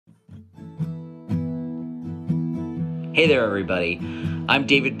Hey there, everybody. I'm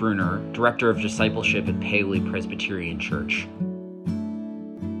David Bruner, Director of Discipleship at Paoli Presbyterian Church.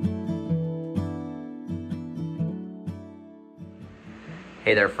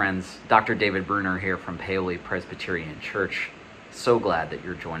 Hey there, friends. Dr. David Bruner here from Paoli Presbyterian Church. So glad that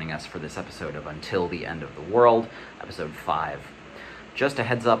you're joining us for this episode of Until the End of the World, episode 5. Just a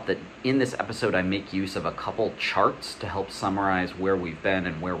heads up that in this episode I make use of a couple charts to help summarize where we've been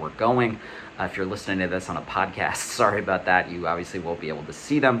and where we're going. If you're listening to this on a podcast, sorry about that. You obviously won't be able to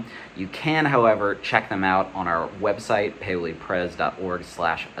see them. You can, however, check them out on our website,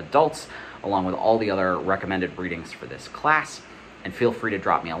 paolipres.org/adults, along with all the other recommended readings for this class. And feel free to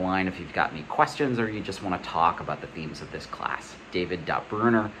drop me a line if you've got any questions or you just want to talk about the themes of this class.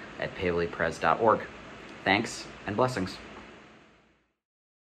 david.bruner@paolipres.org. Thanks and blessings.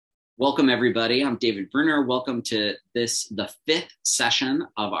 Welcome, everybody. I'm David Bruner. Welcome to the fifth session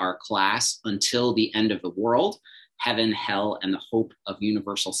of our class, Until the End of the World, Heaven, Hell, and the Hope of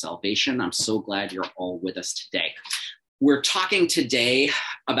Universal Salvation. I'm so glad you're all with us today. We're talking today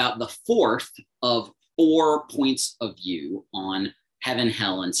about the fourth of 4 points of view on heaven,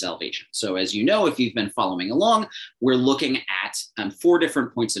 hell, and salvation. So as you know, if you've been following along, we're looking at 4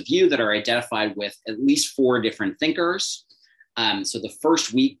 different points of view that are identified with at least 4 different thinkers. So the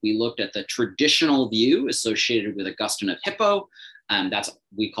first week we looked at the traditional view associated with Augustine of Hippo.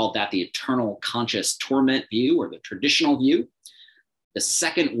 We called that the eternal conscious torment view, or the traditional view. The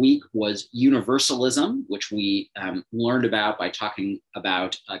second week was universalism, which we learned about by talking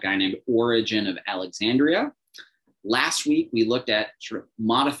about a guy named Origen of Alexandria. Last week we looked at sort of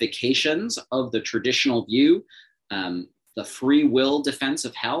modifications of the traditional view, the free will defense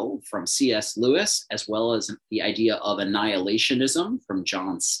of hell from C.S. Lewis, as well as the idea of annihilationism from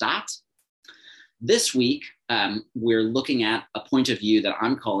John Stott. This week, we're looking at a point of view that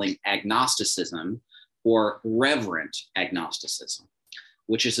I'm calling agnosticism, or reverent agnosticism,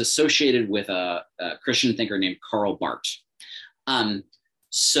 which is associated with a Christian thinker named Karl Barth.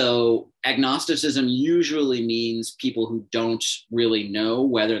 So agnosticism usually means people who don't really know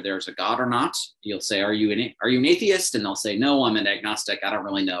whether there's a God or not. You'll say, are you an atheist? And they'll say, no, I'm an agnostic. I don't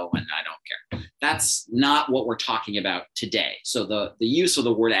really know, and I don't care. That's not what we're talking about today. So the use of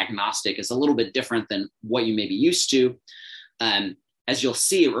the word agnostic is a little bit different than what you may be used to. As you'll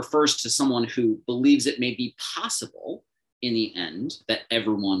see, it refers to someone who believes it may be possible in the end that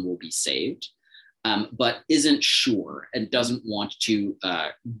everyone will be saved, but isn't sure and doesn't want to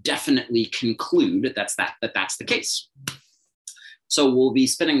definitely conclude that's the case. So we'll be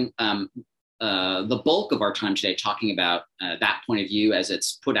spending the bulk of our time today talking about that point of view as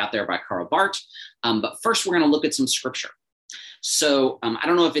it's put out there by Karl Barth. But first, we're going to look at some scripture. So I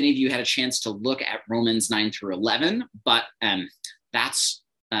don't know if any of you had a chance to look at Romans 9 through 11, but we're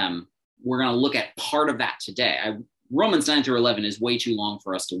going to look at part of that today. Romans 9 through 11 is way too long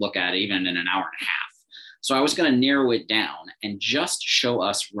for us to look at even in an hour and a half. So I was going to narrow it down and just show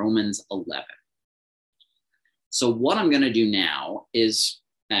us Romans 11. So what I'm going to do now is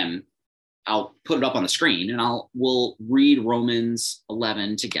I'll put it up on the screen and we'll read Romans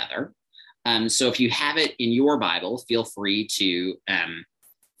 11 together. So if you have it in your Bible, feel free to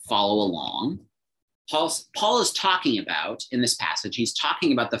follow along. Paul is talking about, in this passage, he's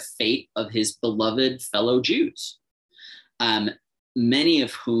talking about the fate of his beloved fellow Jews. Many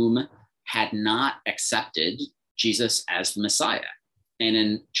of whom had not accepted Jesus as the Messiah. And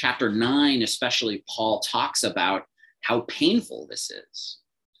in chapter 9, especially, Paul talks about how painful this is.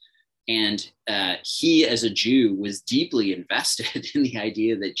 And he, as a Jew, was deeply invested in the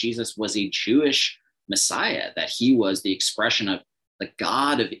idea that Jesus was a Jewish Messiah, that he was the expression of the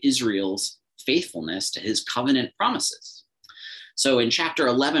God of Israel's faithfulness to his covenant promises. So in chapter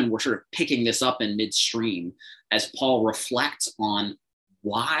 11, we're sort of picking this up in midstream as Paul reflects on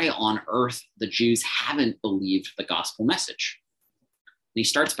why on earth the Jews haven't believed the gospel message. And he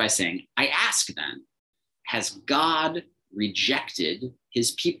starts by saying, I ask then, has God rejected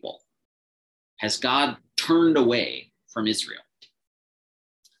his people? Has God turned away from Israel?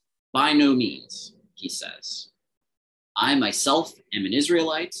 By no means, he says. I myself am an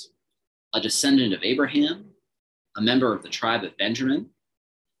Israelite, a descendant of Abraham, a member of the tribe of Benjamin.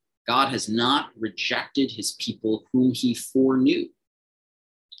 God has not rejected his people whom he foreknew.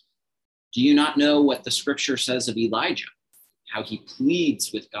 Do you not know what the scripture says of Elijah, how he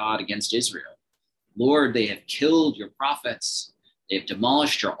pleads with God against Israel? Lord, they have killed your prophets. They have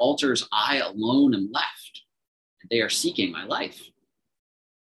demolished your altars. I alone am left, and they are seeking my life.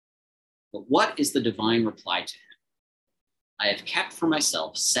 But what is the divine reply to him? I have kept for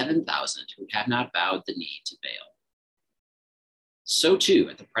myself 7,000 who have not bowed the knee to Baal. So too,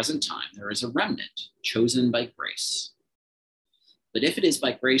 at the present time, there is a remnant chosen by grace. But if it is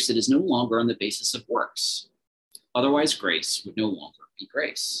by grace, it is no longer on the basis of works. Otherwise, grace would no longer be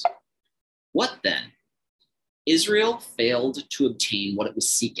grace. What then? Israel failed to obtain what it was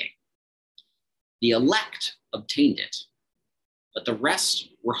seeking. The elect obtained it, but the rest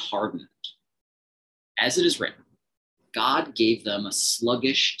were hardened. As it is written, God gave them a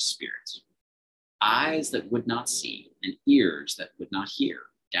sluggish spirit, eyes that would not see and ears that would not hear,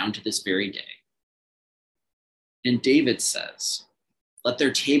 down to this very day. And David says, let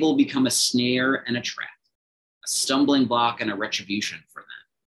their table become a snare and a trap, a stumbling block and a retribution for them.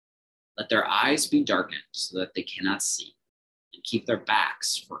 Let their eyes be darkened so that they cannot see, and keep their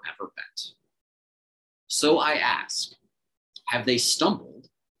backs forever bent. So I ask, have they stumbled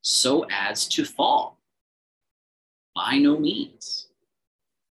so as to fall? By no means.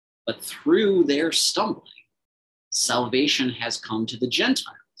 But through their stumbling, salvation has come to the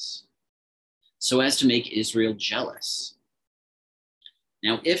Gentiles, so as to make Israel jealous.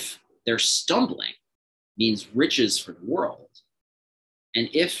 Now, if their stumbling means riches for the world, and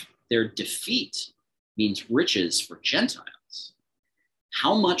if their defeat means riches for Gentiles,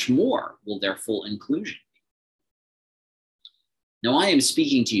 how much more will their full inclusion be? Now, I am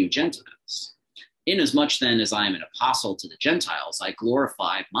speaking to you Gentiles. Inasmuch then as I am an apostle to the Gentiles, I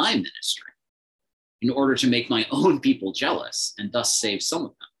glorify my ministry in order to make my own people jealous and thus save some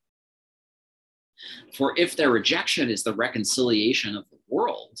of them. For if their rejection is the reconciliation of the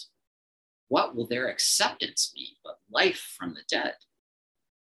world, what will their acceptance be but life from the dead?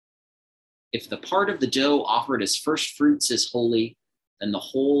 If the part of the dough offered as first fruits is holy, then the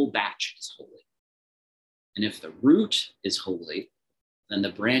whole batch is holy. And if the root is holy, then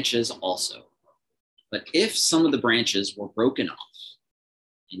the branches also. But if some of the branches were broken off,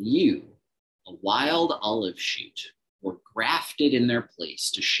 and you, a wild olive shoot, were grafted in their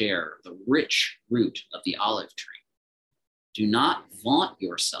place to share the rich root of the olive tree, do not vaunt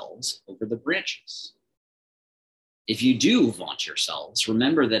yourselves over the branches. If you do vaunt yourselves,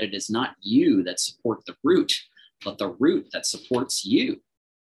 remember that it is not you that support the root, but the root that supports you.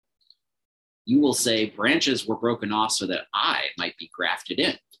 You will say, branches were broken off so that I might be grafted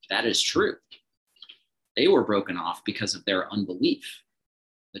in. That is true. They were broken off because of their unbelief,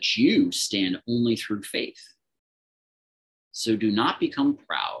 but you stand only through faith. So do not become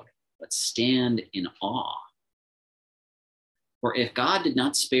proud, but stand in awe. For if God did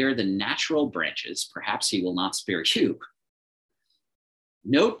not spare the natural branches, perhaps he will not spare you.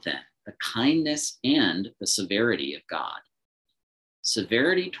 Note then the kindness and the severity of God.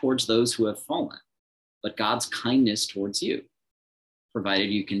 Severity towards those who have fallen, but God's kindness towards you,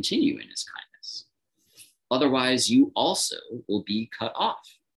 provided you continue in his kindness. Otherwise, you also will be cut off.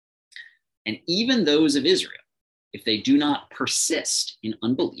 And even those of Israel, if they do not persist in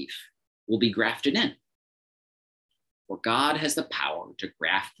unbelief, will be grafted in. For God has the power to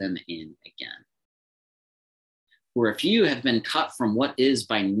graft them in again. For if you have been cut from what is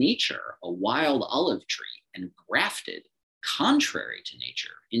by nature a wild olive tree and grafted, contrary to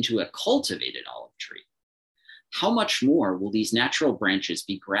nature, into a cultivated olive tree, how much more will these natural branches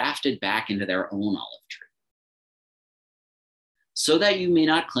be grafted back into their own olive tree? So that you may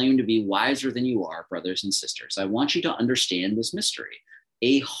not claim to be wiser than you are, brothers and sisters, I want you to understand this mystery.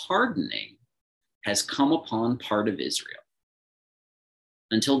 A hardening has come upon part of Israel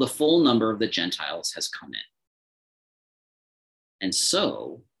until the full number of the Gentiles has come in. And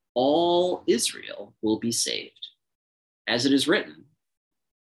so all Israel will be saved. As it is written,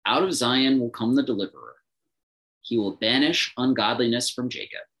 out of Zion will come the deliverer. He will banish ungodliness from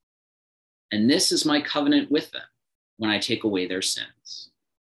Jacob. And this is my covenant with them when I take away their sins.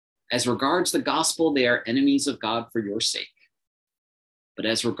 As regards the gospel, they are enemies of God for your sake. But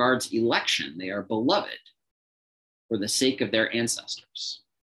as regards election, they are beloved for the sake of their ancestors.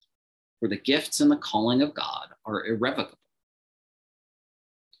 For the gifts and the calling of God are irrevocable.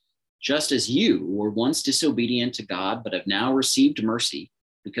 Just as you were once disobedient to God, but have now received mercy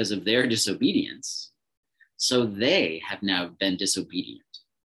because of their disobedience, so they have now been disobedient,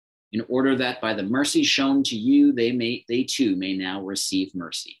 in order that by the mercy shown to you, they too may now receive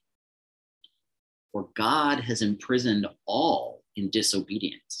mercy. For God has imprisoned all in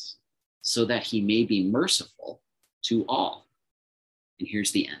disobedience, so that he may be merciful to all. And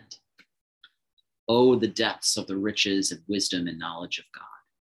here's the end. Oh, the depths of the riches and wisdom and knowledge of God.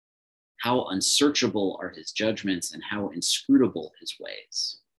 How unsearchable are his judgments and how inscrutable his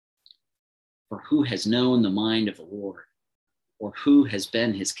ways. For who has known the mind of the Lord? Or who has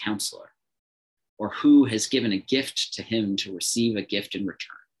been his counselor? Or who has given a gift to him to receive a gift in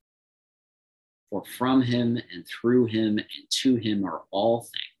return? For from him and through him and to him are all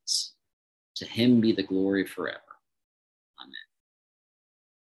things. To him be the glory forever. Amen.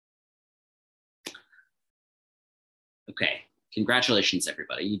 Okay, congratulations,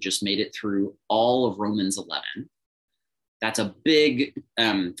 everybody. You just made it through all of Romans 11. That's a big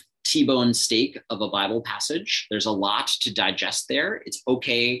T-bone steak of a Bible passage. There's a lot to digest there. It's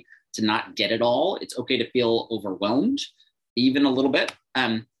okay to not get it all. It's okay to feel overwhelmed, even a little bit.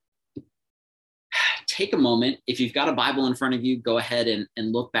 Take a moment. If you've got a Bible in front of you, go ahead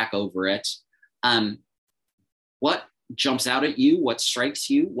and look back over it. What jumps out at you? What strikes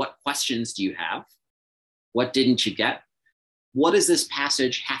you? What questions do you have? What didn't you get? What does this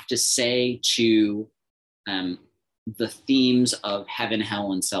passage have to say to the themes of heaven,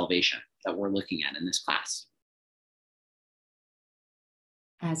 hell, and salvation that we're looking at in this class?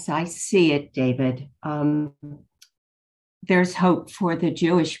 As I see it, David, there's hope for the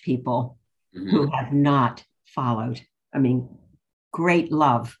Jewish people who have not followed. I mean, great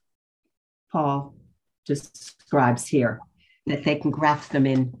love, Paul describes here, that they can graft them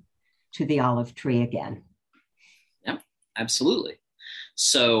in to the olive tree again. Yep, absolutely.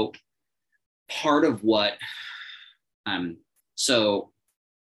 So part of what,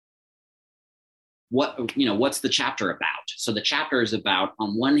 what's the chapter about? So the chapter is about,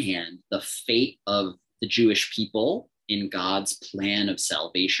 on one hand, the fate of the Jewish people in God's plan of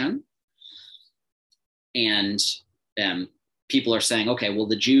salvation. And people are saying, okay, well,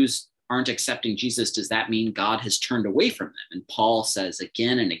 the Jews aren't accepting Jesus. Does that mean God has turned away from them? And Paul says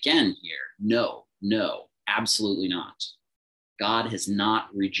again and again here, no, absolutely not. God has not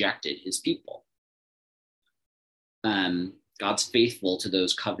rejected his people. God's faithful to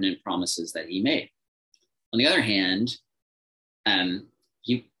those covenant promises that he made. On the other hand,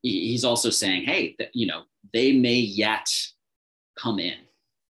 he's also saying, hey, they may yet come in.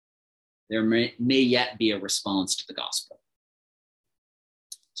 There may yet be a response to the gospel.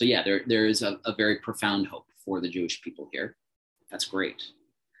 So yeah, there is a very profound hope for the Jewish people here. That's great.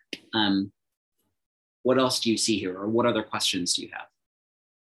 What else do you see here, or what other questions do you have?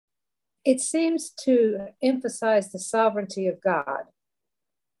 It seems to emphasize the sovereignty of God,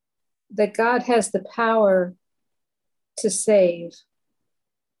 that God has the power to save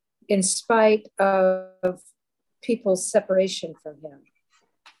in spite of people's separation from him.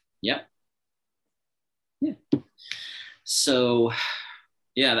 Yep. Yeah. So,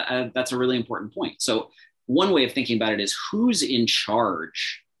 yeah, that's a really important point. So one way of thinking about it is, who's in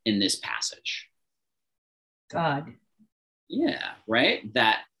charge in this passage? God. Yeah, right?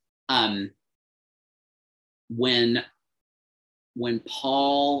 That when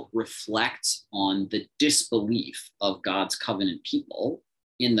Paul reflects on the disbelief of God's covenant people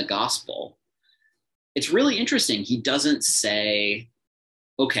in the gospel, it's really interesting. He doesn't say,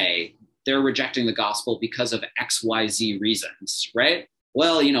 okay, they're rejecting the gospel because of XYZ reasons, right?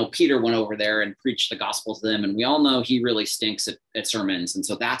 Well, Peter went over there and preached the gospel to them, and we all know he really stinks at sermons, and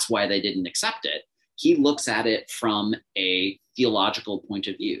so that's why they didn't accept it. He looks at it from a theological point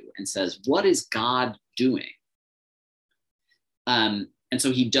of view and says, what is God doing? And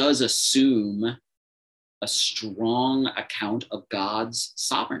so he does assume a strong account of God's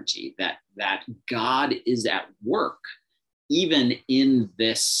sovereignty, that God is at work even in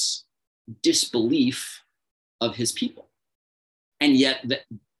this disbelief of his people. And yet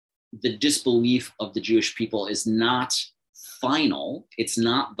the disbelief of the Jewish people is not final. It's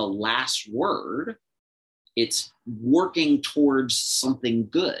not the last word. It's working towards something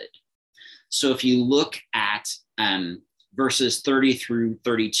good. So if you look at verses 30 through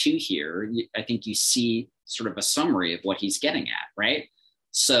 32 here, I think you see sort of a summary of what he's getting at, right?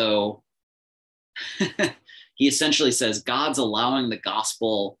 So he essentially says, God's allowing the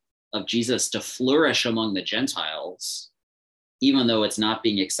gospel of Jesus to flourish among the Gentiles, even though it's not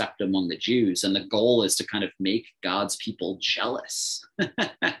being accepted among the Jews. And the goal is to kind of make God's people jealous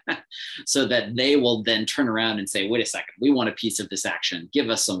so that they will then turn around and say, wait a second, we want a piece of this action. Give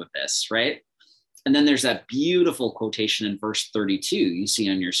us some of this, right? And then there's that beautiful quotation in verse 32 you see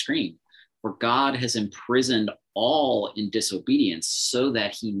on your screen, for God has imprisoned all in disobedience so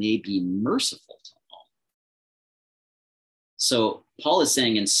that he may be merciful to all. So Paul is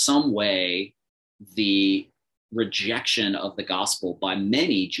saying, in some way, the rejection of the gospel by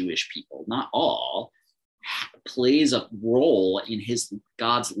many Jewish people, not all, plays a role in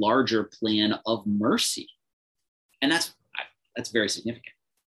God's larger plan of mercy. And that's very significant.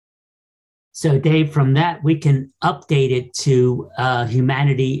 So Dave, from that, we can update it to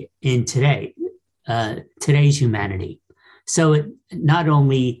humanity in today's humanity. So it not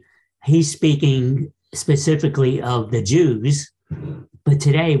only he's speaking specifically of the Jews, but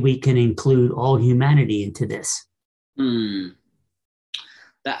today we can include all humanity into this.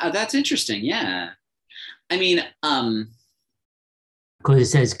 That's interesting. Yeah. I mean, because it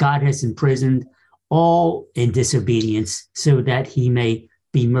says God has imprisoned all in disobedience so that he may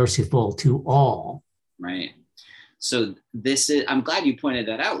be merciful to all. Right. So this is, I'm glad you pointed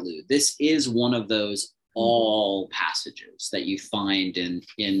that out, Lou. This is one of those all passages that you find in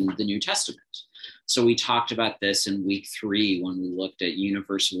the New Testament. So we talked about this in week 3 when we looked at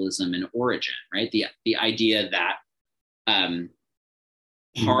universalism and origin, right? The idea that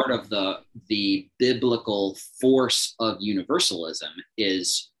part of the biblical force of universalism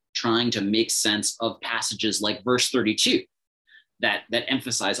is trying to make sense of passages like verse 32 that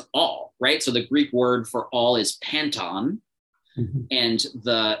emphasize all, right? So the Greek word for all is panton, and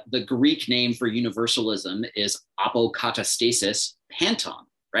the Greek name for universalism is apokatastasis panton,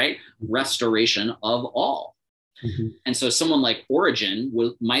 right? Restoration of all. And so someone like Origen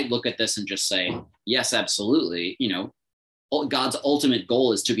might look at this and just say, yes, absolutely. You know, God's ultimate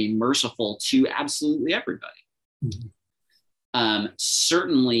goal is to be merciful to absolutely everybody.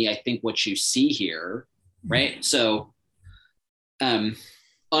 Certainly, I think what you see here, right? So, on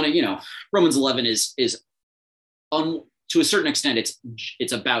a, you know, Romans 11 is to a certain extent,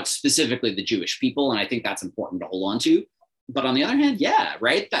 it's about specifically the Jewish people, and I think that's important to hold on to. But on the other hand, yeah,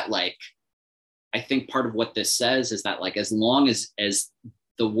 right, that like, I think part of what this says is that like, as long as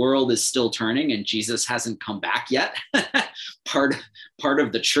the world is still turning and Jesus hasn't come back yet, part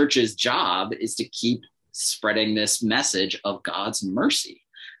of the church's job is to keep spreading this message of God's mercy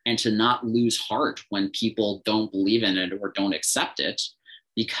and to not lose heart when people don't believe in it or don't accept it,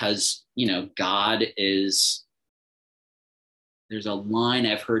 because, you know, God is, there's a line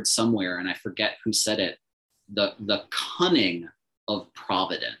I've heard somewhere and I forget who said it, the cunning of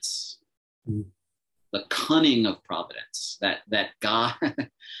providence. The cunning of providence, that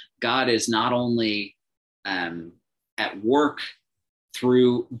God is not only at work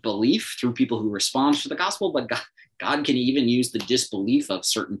through belief, through people who respond to the gospel, but God can even use the disbelief of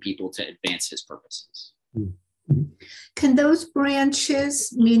certain people to advance his purposes. Can those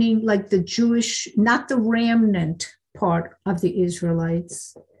branches, meaning like the Jewish, not the remnant part of the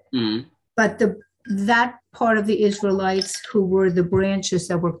Israelites, but that part of the Israelites who were the branches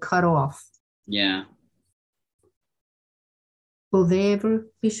that were cut off, yeah, will they ever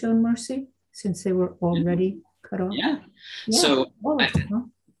be shown mercy since they were already cut off? Yeah.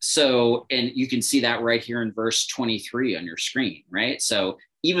 So, and you can see that right here in verse 23 on your screen, right? So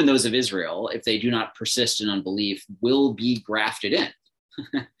even those of Israel, if they do not persist in unbelief, will be grafted in.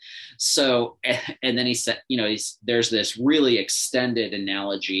 So, and then he said, you know, there's this really extended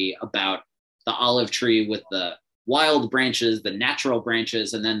analogy about the olive tree with the wild branches, the natural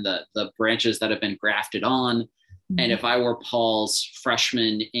branches, and then the branches that have been grafted on. And if I were Paul's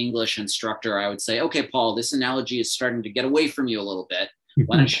freshman English instructor, I would say, okay, Paul, this analogy is starting to get away from you a little bit.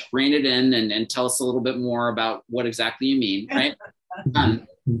 Why don't you rein it in and tell us a little bit more about what exactly you mean, right?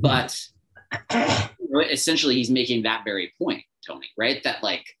 But essentially, he's making that very point, Tony, right? That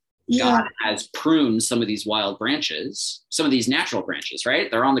like God has pruned some of these wild branches, some of these natural branches,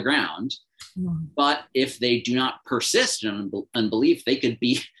 right? They're on the ground. But if they do not persist in unbelief, they could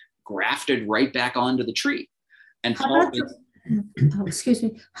be grafted right back onto the tree. And Paul, excuse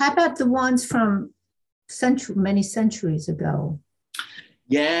me. How about the ones from many centuries ago?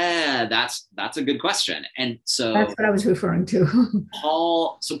 Yeah, that's a good question. And so that's what I was referring to.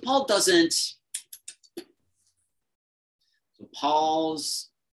 Paul doesn't. So Paul's,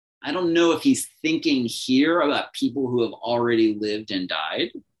 I don't know if he's thinking here about people who have already lived and died.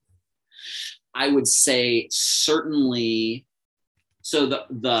 I would say certainly. So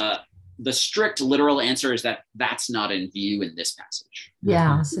the strict literal answer is that that's not in view in this passage.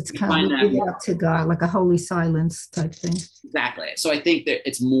 Yes, it's kind of up to God, like a holy silence type thing. Exactly. So I think that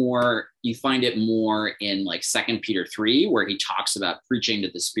it's more, you find it more in like 2 Peter 3, where he talks about preaching to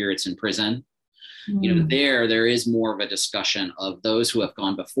the spirits in prison. You know, there is more of a discussion of those who have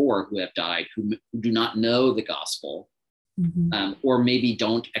gone before, who have died, who do not know the gospel, or maybe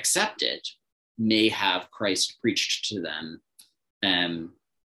don't accept it, may have Christ preached to them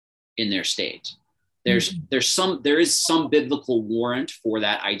in their state. There is some biblical warrant for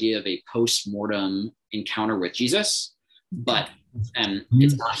that idea of a post-mortem encounter with Jesus, but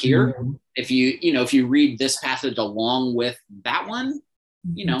it's not here. If you read this passage along with that one,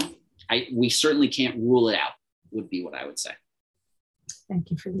 you know, we certainly can't rule it out, would be what I would say. Thank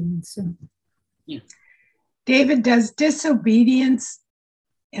you for the answer. Yeah. David, does disobedience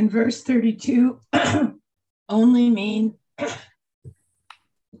in verse 32 only mean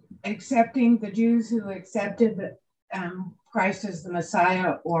accepting the Jews who accepted Christ as the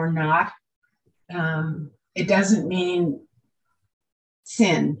Messiah or not? It doesn't mean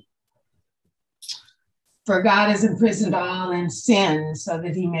sin. For God has imprisoned all in sin so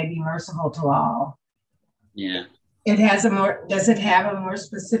that he may be merciful to all. Yeah. Does it have a more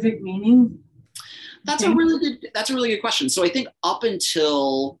specific meaning? That's a really good question. So I think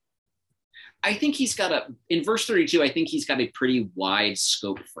in verse 32, I think he's got a pretty wide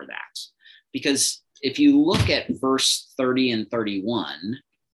scope for that. Because if you look at verse 30 and 31,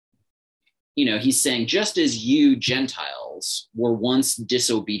 he's saying, just as you Gentiles were once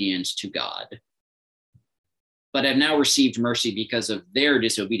disobedient to God, but have now received mercy because of their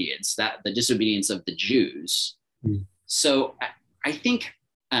disobedience, that the disobedience of the Jews. Mm. So I think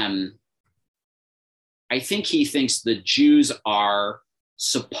he thinks the Jews are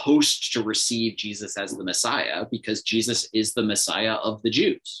supposed to receive Jesus as the Messiah because Jesus is the Messiah of the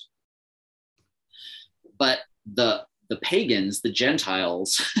Jews. But the pagans, the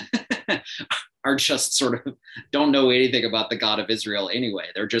Gentiles, are just sort of don't know anything about the God of Israel anyway.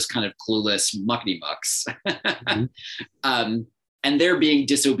 They're just kind of clueless muckety mucks. Mm-hmm. And they're being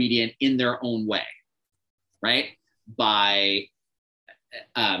disobedient in their own way, right? By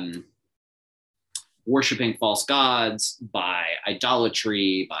worshiping false gods, by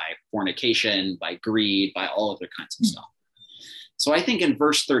idolatry, by fornication, by greed, by all other kinds of stuff. So I think in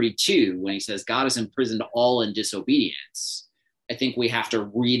verse 32, when he says God has imprisoned all in disobedience, I think we have to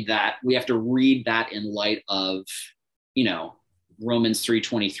read that. We have to read that in light of, Romans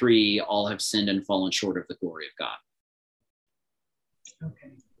 3:23, all have sinned and fallen short of the glory of God.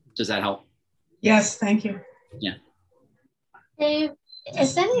 Okay. Does that help? Yes, thank you. Yeah. Dave,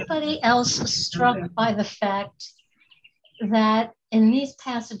 is anybody else struck by the fact that in these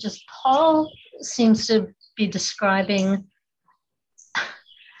passages, Paul seems to be describing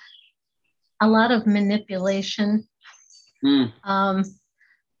a lot of manipulation? Yeah.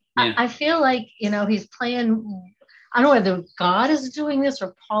 I feel like, he's playing, I don't know whether God is doing this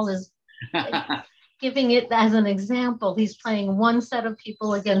or Paul is giving it as an example. He's playing one set of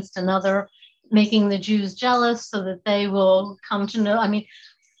people against another, making the Jews jealous so that they will come to know. I mean,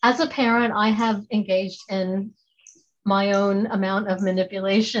 as a parent, I have engaged in my own amount of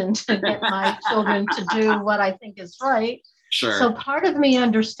manipulation to get my children to do what I think is right. Sure. So part of me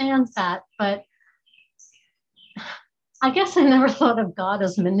understands that, but I guess I never thought of God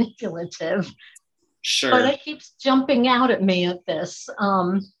as manipulative. Sure. But it keeps jumping out at me at this,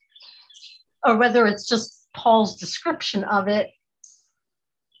 or whether it's just Paul's description of it.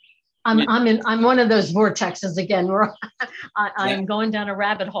 I'm one of those vortexes again, where I'm going down a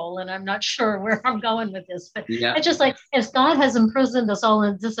rabbit hole and I'm not sure where I'm going with this. But it's just like, if God has imprisoned us all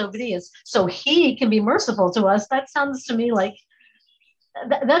in disobedience, so he can be merciful to us, that sounds to me like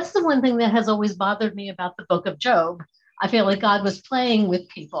that's the one thing that has always bothered me about the book of Job. I feel like God was playing with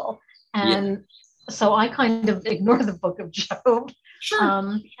people. And so I kind of ignore the book of Job. Sure.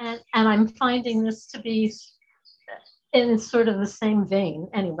 And I'm finding this to be in sort of the same vein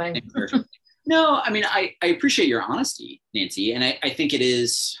anyway. No, I mean, I appreciate your honesty, Nancy. And I think it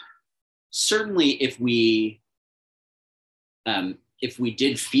is certainly if we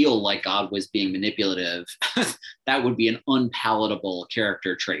did feel like God was being manipulative, that would be an unpalatable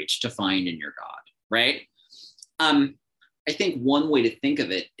character trait to find in your God, right? I think one way to think of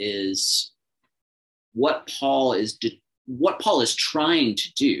it is what Paul is trying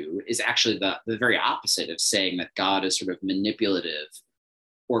to do is actually the very opposite of saying that God is sort of manipulative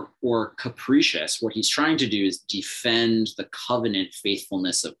or capricious. What he's trying to do is defend the covenant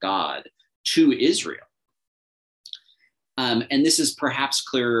faithfulness of God to Israel. And this is perhaps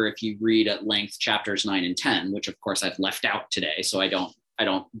clearer if you read at length chapters 9 and 10, which of course I've left out today. So I don't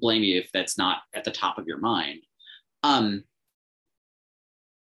blame you if that's not at the top of your mind.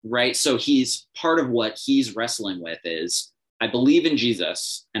 Right. So part of what he's wrestling with is, I believe in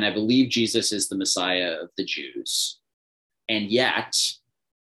Jesus and I believe Jesus is the Messiah of the Jews. And yet,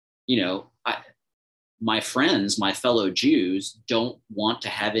 my friends, my fellow Jews don't want to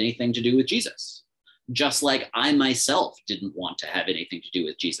have anything to do with Jesus. Just like I myself didn't want to have anything to do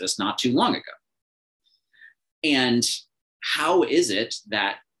with Jesus not too long ago. And how is it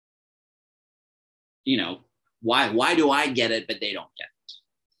that, why do I get it, but they don't get it?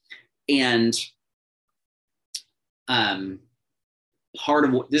 And part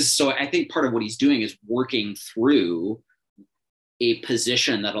of I think part of what he's doing is working through a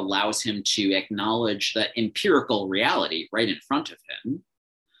position that allows him to acknowledge the empirical reality right in front of him,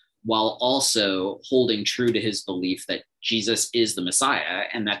 while also holding true to his belief that Jesus is the Messiah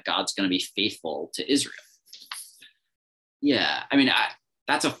and that God's going to be faithful to Israel. Yeah, I mean,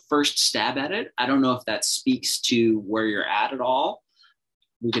 that's a first stab at it. I don't know if that speaks to where you're at all.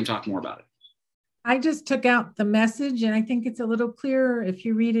 We can talk more about it. I just took out the Message, and I think it's a little clearer if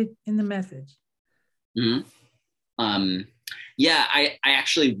you read it in the Message. Mm-hmm. I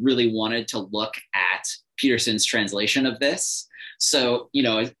actually really wanted to look at Peterson's translation of this. So,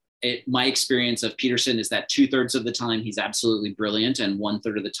 my experience of Peterson is that 2/3 of the time he's absolutely brilliant, and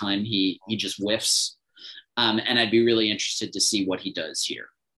 1/3 of the time he just whiffs. And I'd be really interested to see what he does here.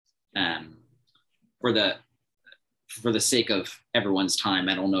 For the sake of everyone's time,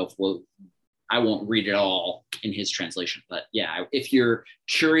 I don't know if I won't read it all in his translation, but yeah, if you're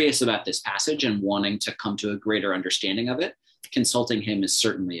curious about this passage and wanting to come to a greater understanding of it, consulting him is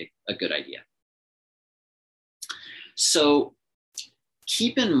certainly a good idea. So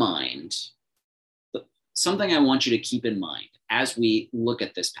keep in mind, something I want you to keep in mind as we look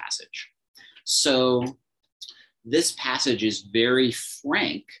at this passage. So this passage is very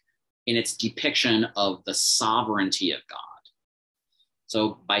frank in its depiction of the sovereignty of God.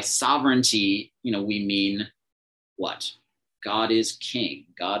 So by sovereignty, we mean what? God is king,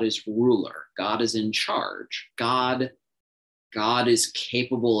 God is ruler, God is in charge. God is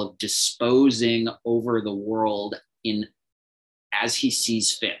capable of disposing over the world as he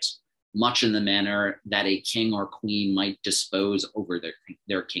sees fit, much in the manner that a king or queen might dispose over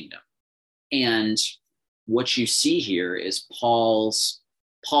their kingdom. And what you see here is Paul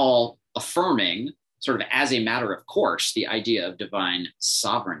affirming, sort of as a matter of course, the idea of divine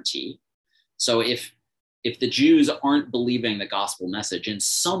sovereignty. So if the Jews aren't believing the gospel message, in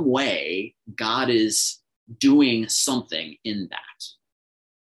some way, God is doing something in that.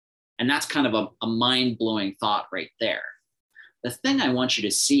 And that's kind of a mind-blowing thought right there. The thing I want you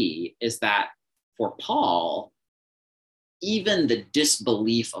to see is that for Paul, even the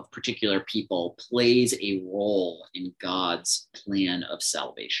disbelief of particular people plays a role in God's plan of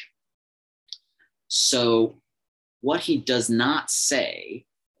salvation. So what he does not say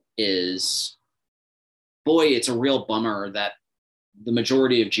is, boy, it's a real bummer that the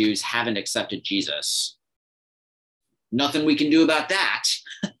majority of Jews haven't accepted Jesus. Nothing we can do about that,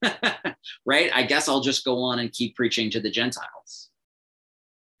 right? I guess I'll just go on and keep preaching to the Gentiles.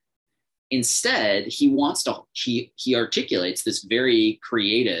 Instead, he articulates this very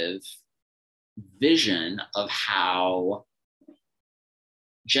creative vision of how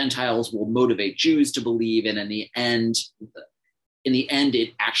Gentiles will motivate Jews to believe, and in the end,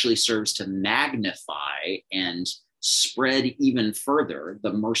 it actually serves to magnify and spread even further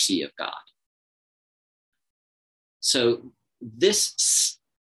the mercy of God. So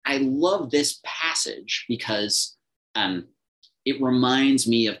I love this passage because it reminds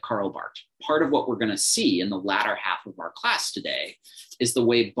me of Karl Barth. Part of what we're going to see in the latter half of our class today is the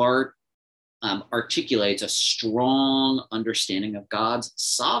way Barth articulates a strong understanding of God's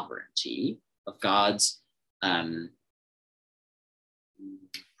sovereignty, of God's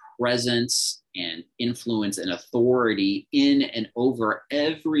presence and influence and authority in and over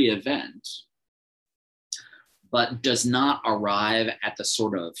every event, but does not arrive at the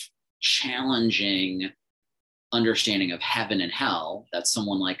sort of challenging understanding of heaven and hell that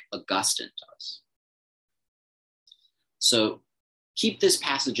someone like Augustine does. So keep this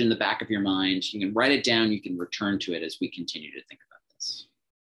passage in the back of your mind. You can write it down. You can return to it as we continue to think about this.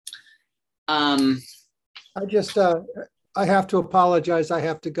 I have to apologize. I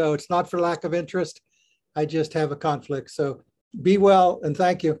have to go. It's not for lack of interest. I just have a conflict. So be well and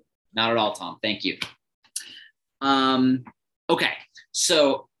thank you. Not at all, Tom. Thank you. Okay.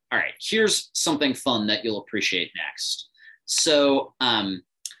 So, all right, here's something fun that you'll appreciate next. So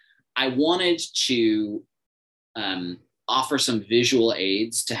I wanted to offer some visual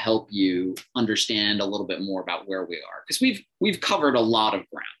aids to help you understand a little bit more about where we are, because we've covered a lot of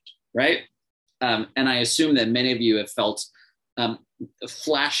ground, right? And I assume that many of you have felt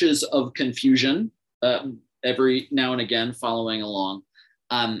flashes of confusion every now and again following along.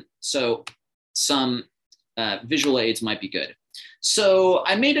 So some visual aids might be good. So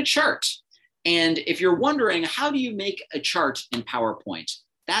I made a chart. And if you're wondering, how do you make a chart in PowerPoint?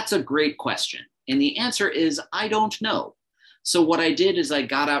 That's a great question. And the answer is, I don't know. So what I did is I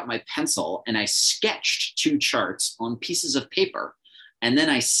got out my pencil and I sketched 2 charts on pieces of paper. And then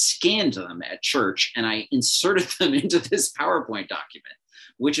I scanned them at church and I inserted them into this PowerPoint document,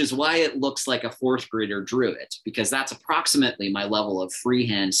 which is why it looks like a 4th grader drew it, because that's approximately my level of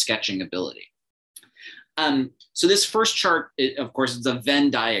freehand sketching ability. So this first chart, of course, is a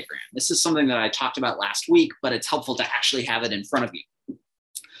Venn diagram. This is something that I talked about last week, but it's helpful to actually have it in front of you. So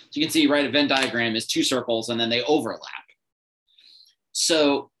you can see, right, a Venn diagram is 2 circles and then they overlap.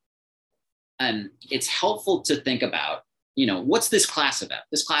 So it's helpful to think about, what's this class about?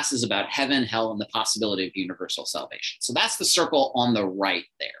 This class is about heaven, hell, and the possibility of universal salvation. So that's the circle on the right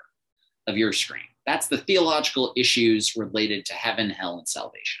there of your screen. That's the theological issues related to heaven, hell, and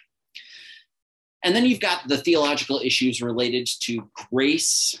salvation. And then you've got the theological issues related to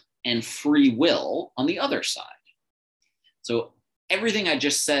grace and free will on the other side. So everything I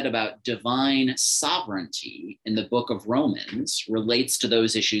just said about divine sovereignty in the book of Romans relates to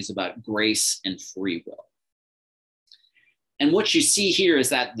those issues about grace and free will. And what you see here is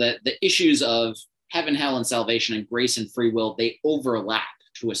that the issues of heaven, hell, and salvation and grace and free will, they overlap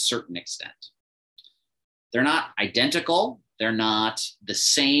to a certain extent. They're not identical. They're not the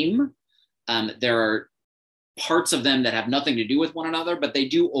same. There are parts of them that have nothing to do with one another, but they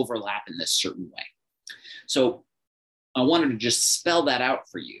do overlap in this certain way. So I wanted to just spell that out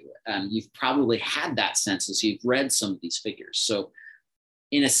for you. You've probably had that sense as you've read some of these figures. So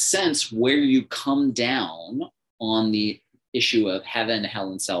in a sense, where you come down on the issue of heaven,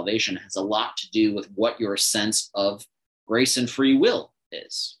 hell, and salvation has a lot to do with what your sense of grace and free will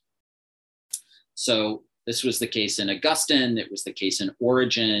is. So this was the case in Augustine, it was the case in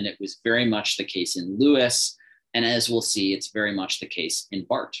Origen, it was very much the case in Lewis, and as we'll see, it's very much the case in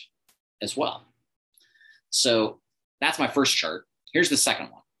Barth as well. So that's my first chart. Here's the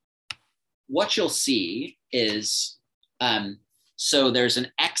second one. What you'll see is, so there's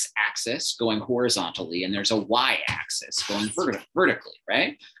an x-axis going horizontally and there's a y-axis going vertically,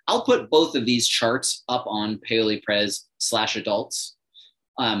 right? I'll put both of these charts up on PaoliPres/adults,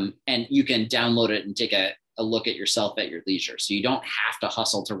 and you can download it and take a look at yourself at your leisure. So you don't have to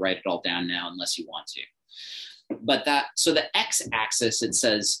hustle to write it all down now unless you want to. But so the x-axis, it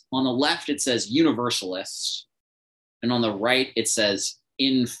says, on the left, it says universalist, and on the right, it says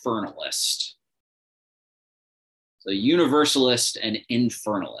infernalist. So universalist and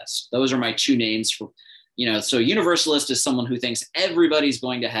infernalist. Those are my two names for, so universalist is someone who thinks everybody's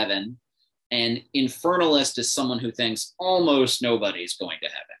going to heaven, and infernalist is someone who thinks almost nobody's going to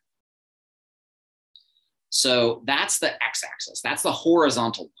heaven. So that's the x-axis. That's the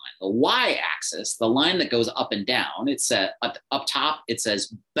horizontal line. The y-axis, the line that goes up and down, it said up top, it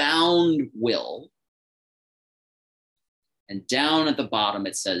says bound will. And down at the bottom,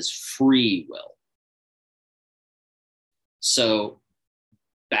 it says free will. So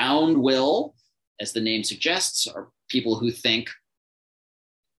bound will, as the name suggests, are people who think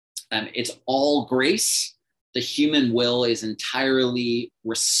it's all grace. The human will is entirely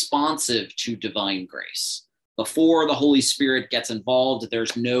responsive to divine grace. Before the Holy Spirit gets involved,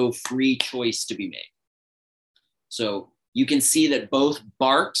 there's no free choice to be made. So you can see that both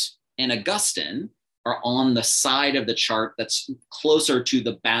Barth and Augustine are on the side of the chart that's closer to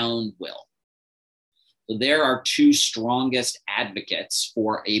the bound will. So there are two strongest advocates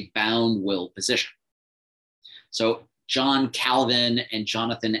for a bound will position. So John Calvin and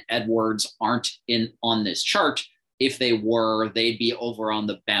Jonathan Edwards aren't on this chart. If they were, they'd be over on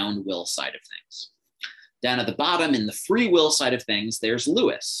the bound will side of things. Down at the bottom in the free will side of things, there's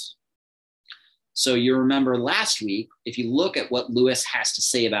Lewis. So you remember last week, if you look at what Lewis has to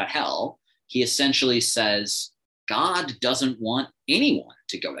say about hell, he essentially says, God doesn't want anyone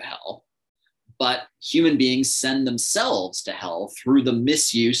to go to hell, but human beings send themselves to hell through the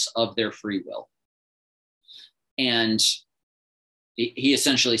misuse of their free will. And he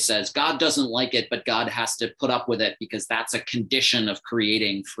essentially says, God doesn't like it, but God has to put up with it because that's a condition of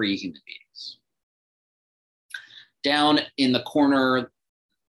creating free human beings. Down in the corner,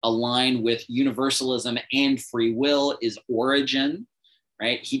 aligned with universalism and free will, is Origen,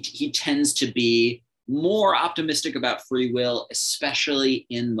 right? He tends to be more optimistic about free will, especially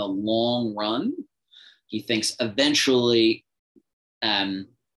in the long run. He thinks eventually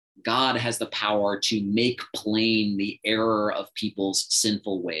God has the power to make plain the error of people's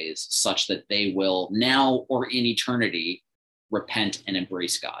sinful ways such that they will now or in eternity repent and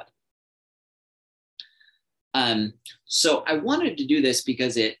embrace God. So I wanted to do this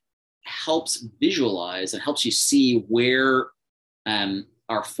because it helps visualize and helps you see where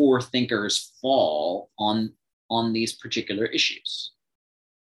our four thinkers fall on these particular issues.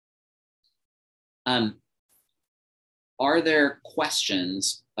 Are there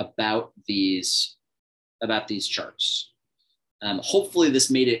questions about these charts? Hopefully this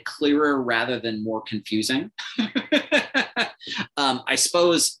made it clearer rather than more confusing. I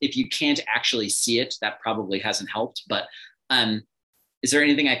suppose if you can't actually see it, that probably hasn't helped, but is there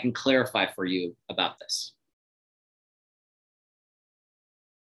anything I can clarify for you about this?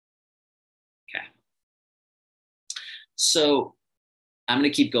 Okay. So I'm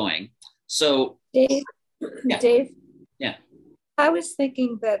going to keep going. So Dave, yeah. Dave? Yeah. I was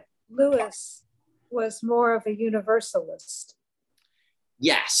thinking that Lewis was more of a universalist.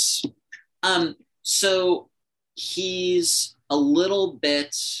 Yes. So he's a little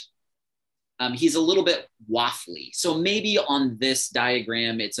bit waffly. So maybe on this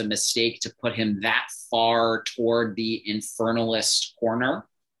diagram, it's a mistake to put him that far toward the infernalist corner.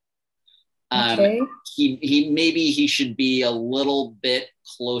 Okay. He should be a little bit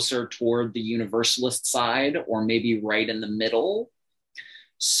closer toward the universalist side, or maybe right in the middle.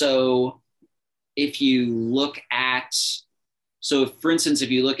 So if you look at, for instance, if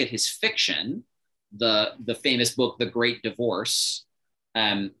you look at his fiction, the famous book, The Great Divorce,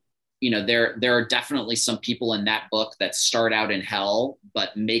 there are definitely some people in that book that start out in hell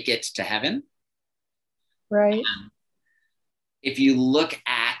but make it to heaven. Right. If you look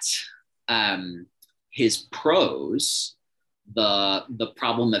at his prose, the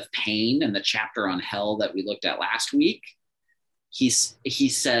problem of pain and the chapter on hell that we looked at last week, he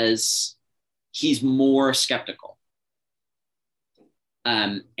says he's more skeptical.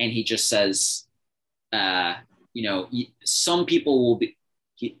 And he just says, some people will be,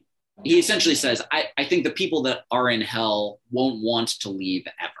 he essentially says, I think the people that are in hell won't want to leave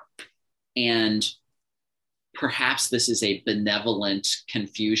ever. And perhaps this is a benevolent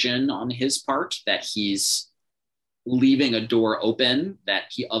confusion on his part, that he's leaving a door open that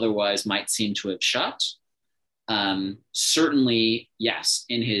he otherwise might seem to have shut. Certainly, yes,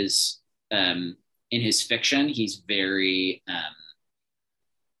 in his fiction, he's very,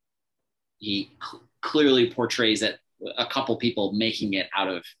 he clearly portrays it, a couple people making it out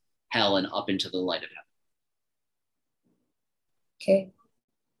of hell and up into the light of heaven. Okay.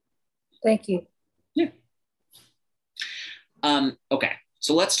 Thank you. Yeah. Okay,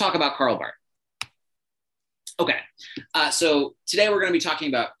 so let's talk about Karl Barth. Okay, so today we're going to be talking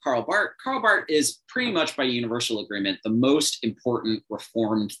about Karl Barth. Karl Barth is pretty much by universal agreement the most important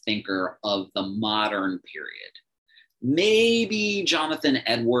Reformed thinker of the modern period. Maybe Jonathan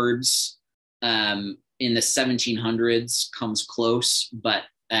Edwards in the 1700s comes close, but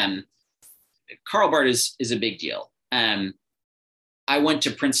Karl Barth is a big deal. I went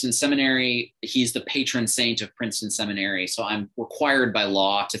to Princeton Seminary. He's the patron saint of Princeton Seminary, so I'm required by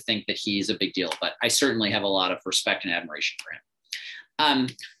law to think that he's a big deal, but I certainly have a lot of respect and admiration for him.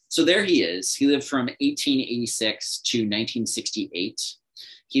 So there he is. He lived from 1886 to 1968.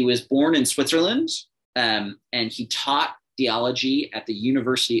 He was born in Switzerland, and he taught theology at the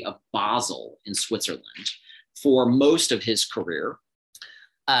University of Basel in Switzerland for most of his career.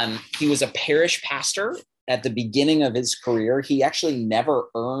 He was a parish pastor at the beginning of his career. He actually never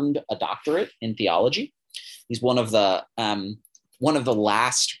earned a doctorate in theology. He's one of the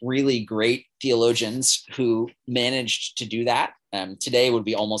last really great theologians who managed to do that. Today would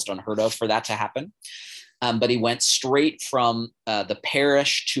be almost unheard of for that to happen. But he went straight from the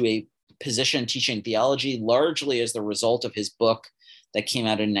parish to a position teaching theology, largely as the result of his book that came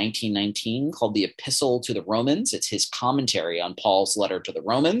out in 1919 called The Epistle to the Romans. It's his commentary on Paul's letter to the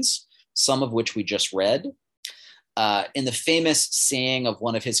Romans, some of which we just read. In the famous saying of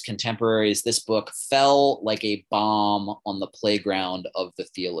one of his contemporaries, this book fell like a bomb on the playground of the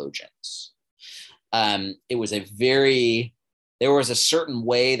theologians. There was a certain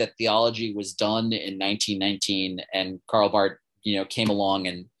way that theology was done in 1919, and Karl Barth, came along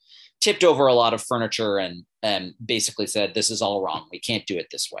and tipped over a lot of furniture and basically said, this is all wrong. We can't do it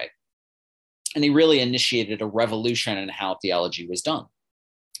this way. And he really initiated a revolution in how theology was done.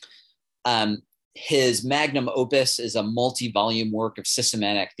 His magnum opus is a multi-volume work of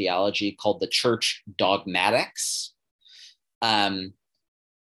systematic theology called the Church Dogmatics.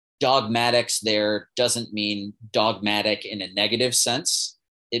 Dogmatics there doesn't mean dogmatic in a negative sense.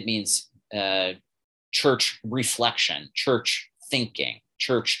 It means church reflection, church thinking,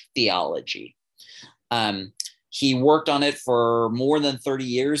 church theology. He worked on it for more than 30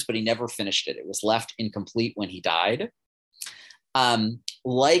 years, but he never finished it. It was left incomplete when he died.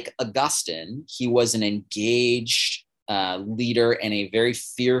 Like Augustine, he was an engaged leader and a very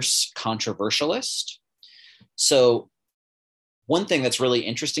fierce controversialist. So one thing that's really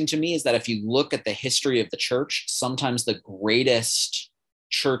interesting to me is that if you look at the history of the church, sometimes the greatest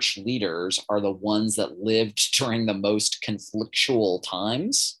church leaders are the ones that lived during the most conflictual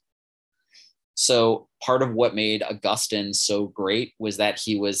times. So part of what made Augustine so great was that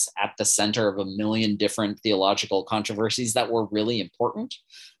he was at the center of a million different theological controversies that were really important.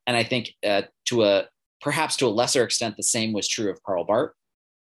 And I think perhaps to a lesser extent, the same was true of Karl Barth.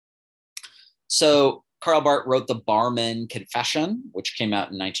 So Karl Barth wrote the Barmen Confession, which came out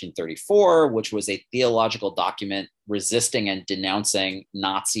in 1934, which was a theological document resisting and denouncing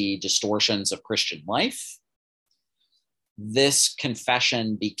Nazi distortions of Christian life. This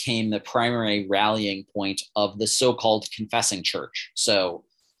confession became the primary rallying point of the so-called confessing church. So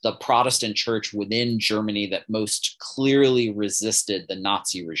the Protestant church within Germany that most clearly resisted the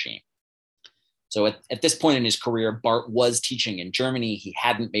Nazi regime. So at this point in his career, Barth was teaching in Germany. He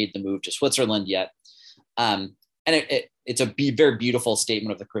hadn't made the move to Switzerland yet. And it's a very beautiful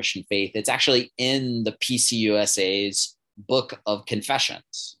statement of the Christian faith. It's actually in the PCUSA's Book of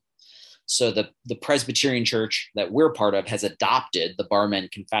Confessions. So the Presbyterian Church that we're part of has adopted the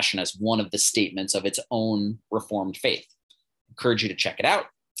Barmen Confession as one of the statements of its own Reformed faith. I encourage you to check it out.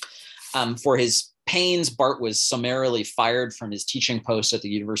 For his pains, Barth was summarily fired from his teaching post at the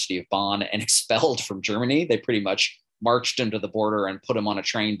University of Bonn and expelled from Germany. They pretty much marched him to the border and put him on a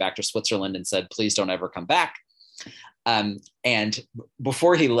train back to Switzerland and said, please don't ever come back. And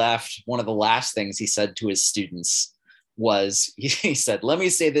before he left, one of the last things he said to his students was, he said, let me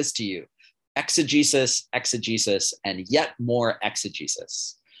say this to you: exegesis, exegesis, and yet more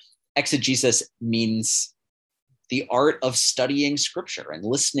exegesis. Exegesis means the art of studying scripture and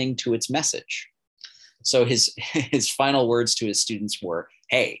listening to its message. So his final words to his students were,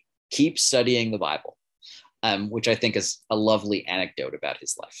 hey, keep studying the Bible, which I think is a lovely anecdote about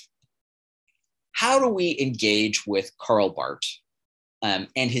his life. How do we engage with Karl Barth and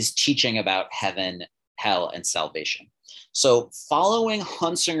his teaching about heaven, hell, and salvation? So following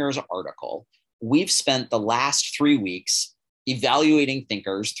Hunsinger's article, we've spent the last 3 weeks evaluating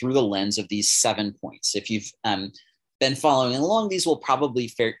thinkers through the lens of these 7 points. If you've been following along, these will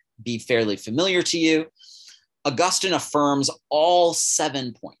probably be fairly familiar to you. Augustine affirms all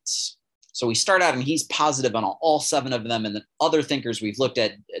 7 points. So we start out and he's positive on all 7 of them, and then other thinkers we've looked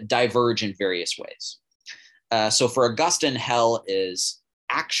at diverge in various ways. So for Augustine, hell is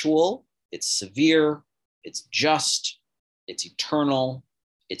actual, it's severe, it's just, it's eternal,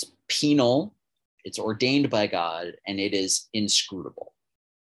 it's penal, it's ordained by God, and it is inscrutable.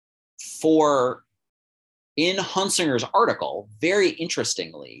 In Hunsinger's article, very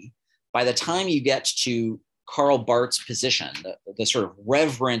interestingly, by the time you get to Karl Barth's position, the sort of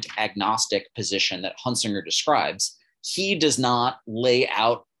reverent agnostic position that Hunsinger describes, he does not lay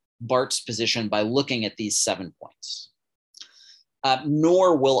out Barth's position by looking at these 7 points.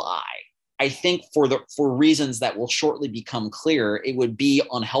 Nor will I. I think for reasons that will shortly become clear, it would be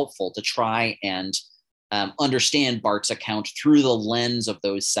unhelpful to try and understand Barth's account through the lens of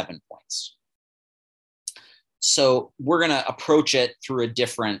those 7 points. So we're going to approach it through a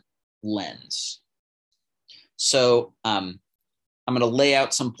different lens. So I'm going to lay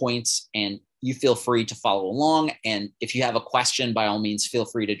out some points and you feel free to follow along. And if you have a question, by all means, feel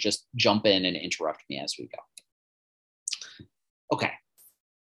free to just jump in and interrupt me as we go. Okay.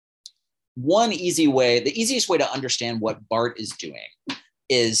 The easiest way to understand what Barth is doing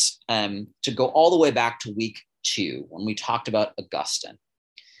is to go all the way back to week 2 when we talked about Augustine.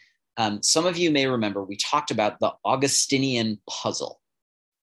 Some of you may remember we talked about the Augustinian puzzle.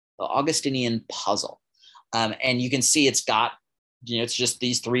 And you can see it's got, it's just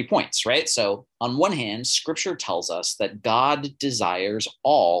these 3 points, right? So on one hand, scripture tells us that God desires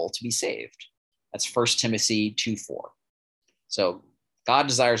all to be saved. That's 1 Timothy 2:4. So God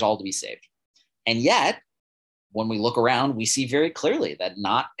desires all to be saved. And yet, when we look around, we see very clearly that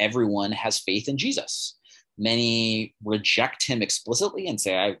not everyone has faith in Jesus. Many reject him explicitly and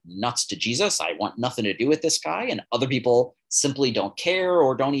say, I'm nuts to Jesus. I want nothing to do with this guy. And other people simply don't care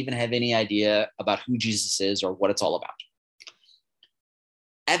or don't even have any idea about who Jesus is or what it's all about.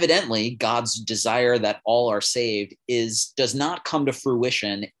 Evidently, God's desire that all are saved does not come to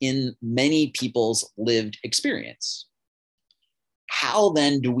fruition in many people's lived experience. How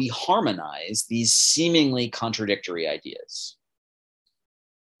then do we harmonize these seemingly contradictory ideas?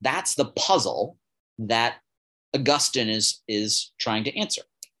 That's the puzzle that Augustine is trying to answer.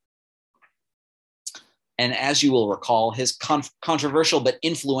 And as you will recall, his controversial but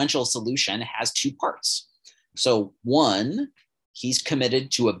influential solution has 2 parts. So one, he's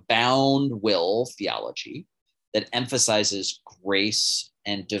committed to a bound will theology that emphasizes grace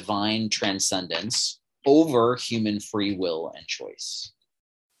and divine transcendence over human free will and choice.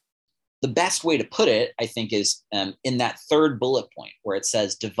 The best way to put it, I think, is in that 3rd bullet point where it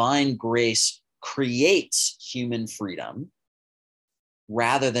says divine grace creates human freedom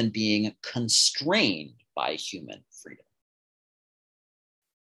rather than being constrained by human freedom.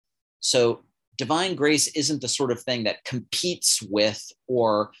 So divine grace isn't the sort of thing that competes with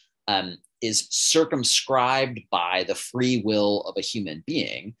or is circumscribed by the free will of a human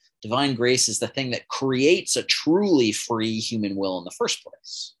being. Divine grace is the thing that creates a truly free human will in the first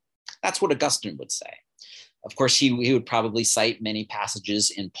place. That's what Augustine would say. Of course, he would probably cite many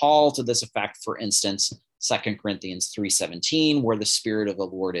passages in Paul to this effect. For instance, 2 Corinthians 3:17, where the Spirit of the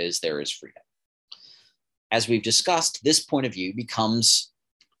Lord is, there is freedom. As we've discussed, this point of view becomes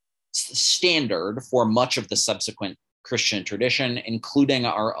standard for much of the subsequent Christian tradition, including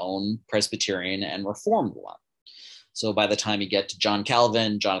our own Presbyterian and Reformed one. So by the time you get to John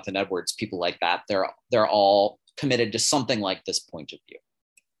Calvin, Jonathan Edwards, people like that, they're all committed to something like this point of view.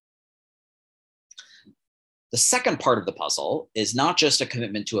 The second part of the puzzle is not just a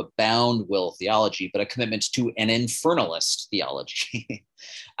commitment to a bound will theology, but a commitment to an infernalist theology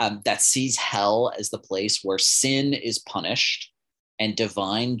that sees hell as the place where sin is punished and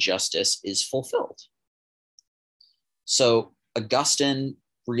divine justice is fulfilled. So Augustine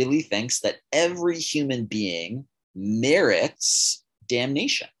really thinks that every human being merits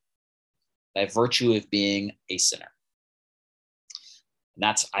damnation by virtue of being a sinner.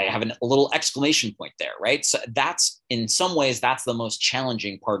 And I have a little exclamation point there, right? So that's, in some ways, that's the most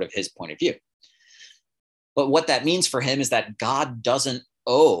challenging part of his point of view. But what that means for him is that God doesn't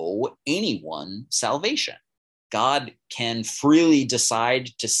owe anyone salvation. God can freely decide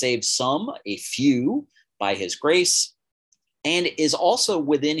to save some, a few, by his grace, and is also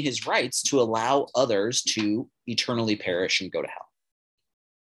within his rights to allow others to eternally perish and go to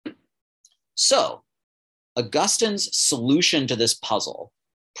hell. So Augustine's solution to this puzzle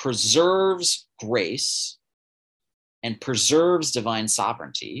preserves grace and preserves divine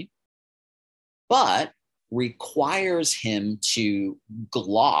sovereignty, but requires him to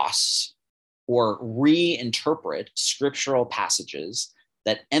gloss or reinterpret scriptural passages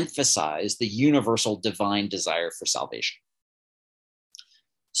that emphasize the universal divine desire for salvation.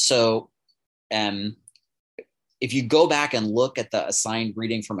 So if you go back and look at the assigned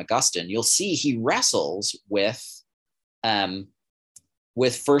reading from Augustine, you'll see he wrestles with 1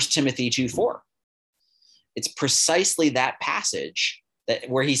 Timothy 2:4. It's precisely that passage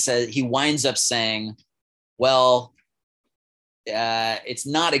where he winds up saying, well, it's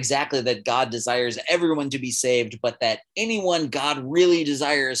not exactly that God desires everyone to be saved, but that anyone God really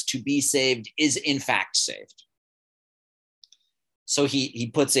desires to be saved is in fact saved. So he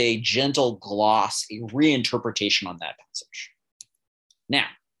puts a gentle gloss, a reinterpretation on that passage. Now,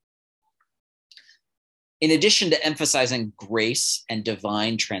 in addition to emphasizing grace and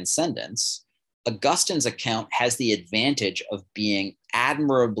divine transcendence, Augustine's account has the advantage of being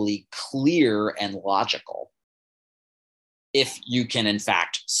admirably clear and logical, if you can, in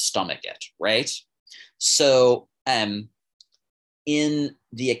fact, stomach it, right? So in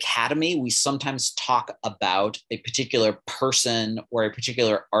the academy, we sometimes talk about a particular person or a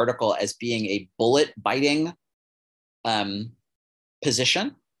particular article as being a bullet-biting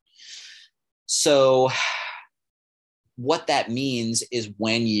position. So what that means is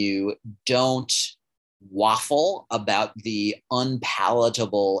when you don't waffle about the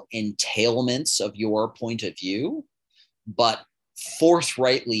unpalatable entailments of your point of view, but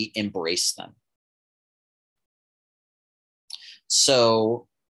forthrightly embrace them. So,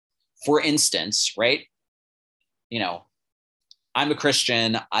 for instance, right, I'm a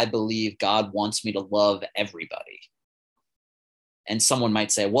Christian. I believe God wants me to love everybody. And someone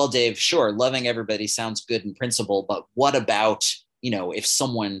might say, well, Dave, sure, loving everybody sounds good in principle, but what about, if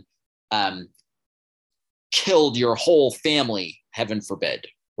someone killed your whole family, heaven forbid,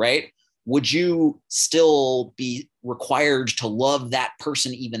 right? Would you still be required to love that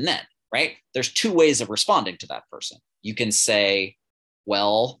person even then, right? There's two ways of responding to that person. You can say,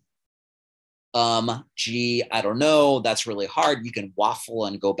 well, gee, I don't know, that's really hard. You can waffle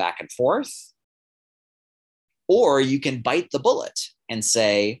and go back and forth. Or you can bite the bullet and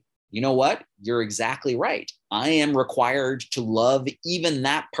say, you know what? You're exactly right. I am required to love even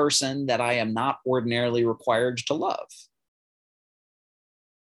that person that I am not ordinarily required to love.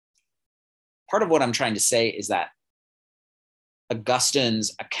 Part of what I'm trying to say is that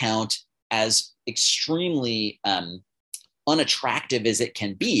Augustine's account, as extremely unattractive as it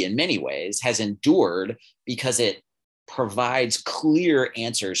can be in many ways, has endured because it provides clear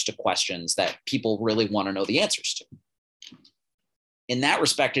answers to questions that people really want to know the answers to. In that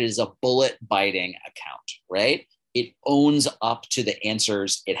respect, it is a bullet-biting account, right? It owns up to the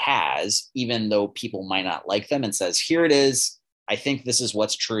answers it has, even though people might not like them, and says, here it is. I think this is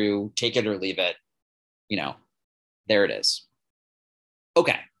what's true. Take it or leave it. There it is.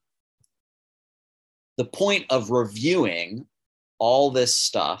 Okay. The point of reviewing all this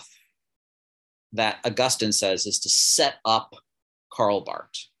stuff that Augustine says is to set up Karl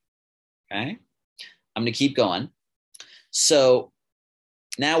Barth. Okay. I'm going to keep going. So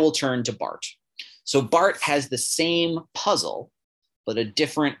now we'll turn to Barth. So Barth has the same puzzle, but a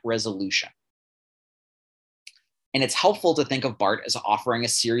different resolution. And it's helpful to think of Barth as offering a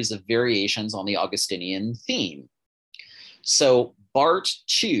series of variations on the Augustinian theme. So Barth,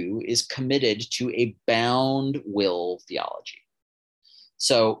 too, is committed to a bound will theology.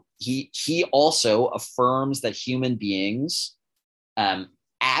 So he also affirms that human beings,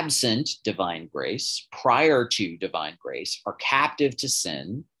 absent divine grace, prior to divine grace, are captive to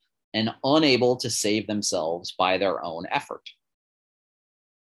sin and unable to save themselves by their own effort.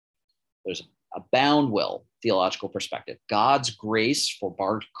 There's a bound will theological perspective. God's grace for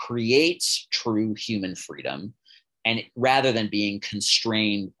Barth creates true human freedom, and rather than being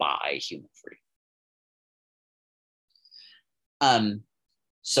constrained by human freedom.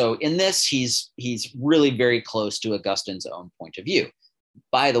 So in this, he's really very close to Augustine's own point of view.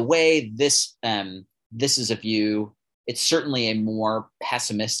 By the way, this is a view, it's certainly a more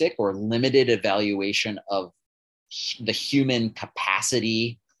pessimistic or limited evaluation of the human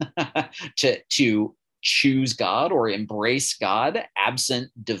capacity to choose God or embrace God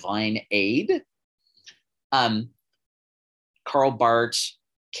absent divine aid. Karl Barth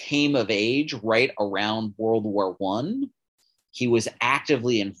came of age right around World War I. He was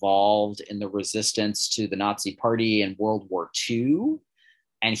actively involved in the resistance to the Nazi Party in World War II,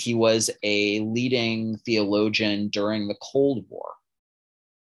 and he was a leading theologian during the Cold War.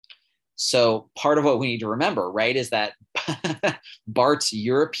 So part of what we need to remember, right, is that Barth's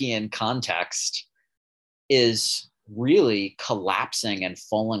European context is really collapsing and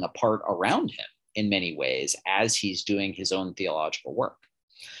falling apart around him in many ways as he's doing his own theological work.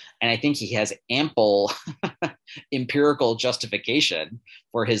 And I think he has ample empirical justification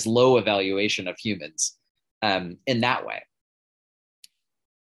for his low evaluation of humans in that way.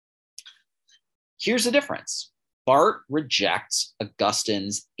 Here's the difference. Barth rejects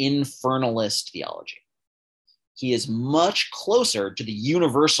Augustine's infernalist theology. He is much closer to the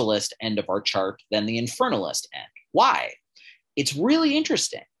universalist end of our chart than the infernalist end. Why? It's really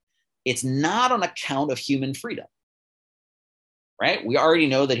interesting. It's not on account of human freedom, right? We already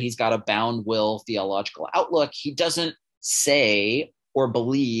know that he's got a bound will theological outlook. He doesn't say or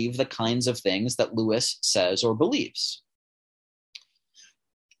believe the kinds of things that Lewis says or believes.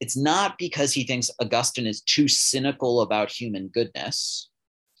 It's not because he thinks Augustine is too cynical about human goodness,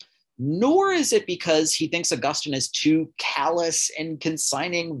 nor is it because he thinks Augustine is too callous in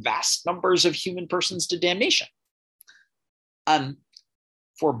consigning vast numbers of human persons to damnation.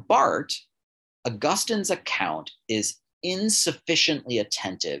 For Barth, Augustine's account is insufficiently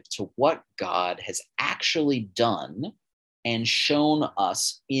attentive to what God has actually done and shown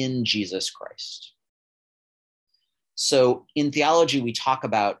us in Jesus Christ. So in theology, we talk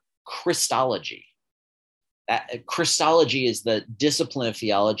about Christology. Christology is the discipline of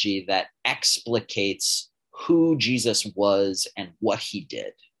theology that explicates who Jesus was and what he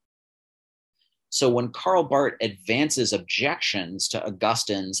did. So when Karl Barth advances objections to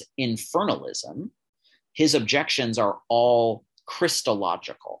Augustine's infernalism, his objections are all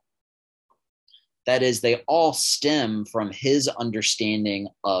Christological. That is, they all stem from his understanding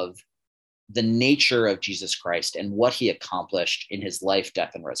of the nature of Jesus Christ and what he accomplished in his life,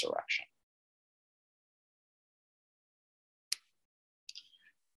 death, and resurrection.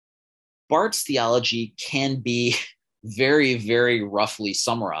 Barth's theology can be very, very roughly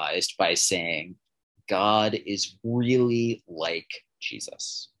summarized by saying, God is really like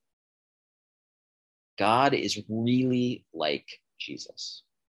Jesus. God is really like Jesus.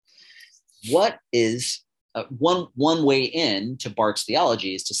 What is one way in to Barth's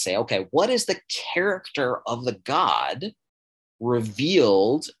theology is to say, okay, what is the character of the God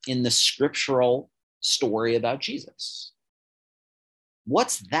revealed in the scriptural story about Jesus?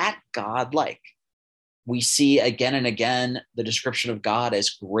 What's that God like? We see again and again the description of God as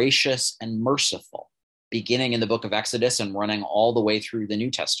gracious and merciful, beginning in the book of Exodus and running all the way through the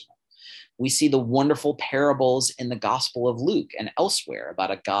New Testament. We see the wonderful parables in the Gospel of Luke and elsewhere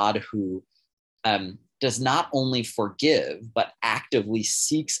about a God who does not only forgive, but actively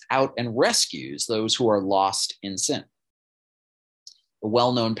seeks out and rescues those who are lost in sin. The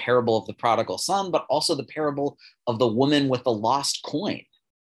well-known parable of the prodigal son, but also the parable of the woman with the lost coin,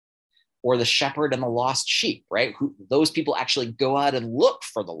 or the shepherd and the lost sheep, right? Those people actually go out and look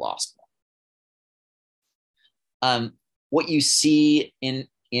for the lost one. What you see in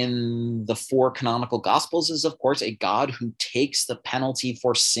the four canonical gospels is, of course, a God who takes the penalty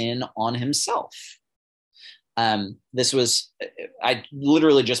for sin on himself. I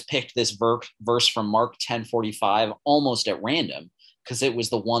literally just picked this verse from Mark 10:45 almost at random, because it was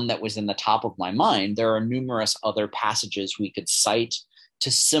the one that was in the top of my mind. There are numerous other passages we could cite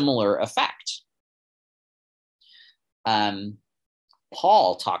to similar effect.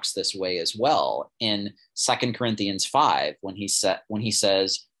 Paul talks this way as well in 2 Corinthians 5 when he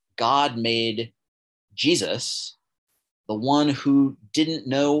says, God made Jesus the one who didn't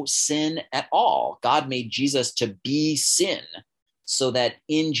know sin at all. God made Jesus to be sin so that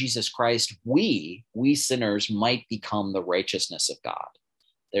in Jesus Christ, we sinners might become the righteousness of God.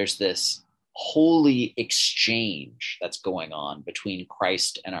 There's this holy exchange that's going on between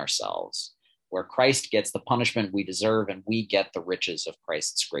Christ and ourselves, where Christ gets the punishment we deserve and we get the riches of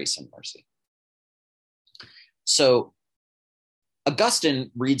Christ's grace and mercy. So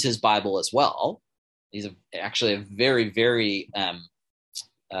Augustine reads his Bible as well. He's actually a very, very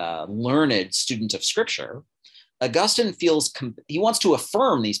learned student of Scripture. Augustine feels, he wants to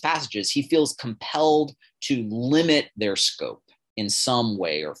affirm these passages. He feels compelled to limit their scope in some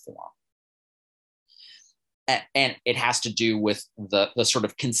way or form. And it has to do with the sort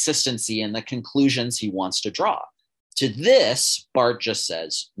of consistency and the conclusions he wants to draw. To this, Barth just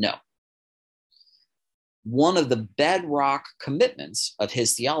says no. One of the bedrock commitments of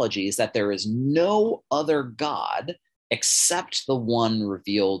his theology is that there is no other God except the one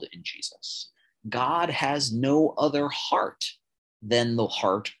revealed in Jesus. God has no other heart than the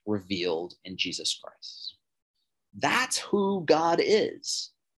heart revealed in Jesus Christ. That's who God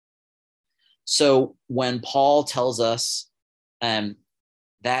is. So when Paul tells us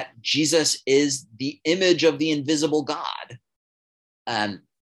that Jesus is the image of the invisible God,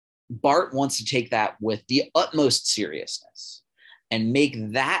 Barth wants to take that with the utmost seriousness and make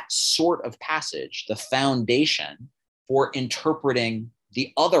that sort of passage the foundation for interpreting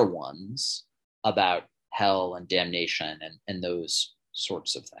the other ones about hell and damnation and those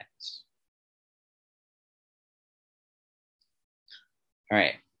sorts of things. All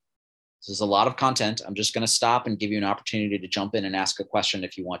right. This is a lot of content. I'm just going to stop and give you an opportunity to jump in and ask a question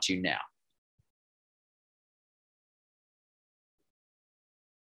if you want to now.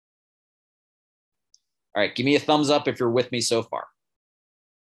 All right, give me a thumbs up if you're with me so far.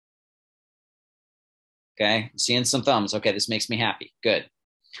 Okay, I'm seeing some thumbs. Okay, this makes me happy. Good.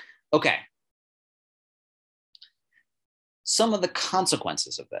 Okay. Some of the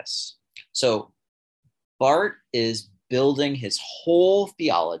consequences of this. So Barth is building his whole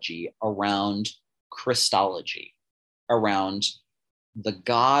theology around Christology, around the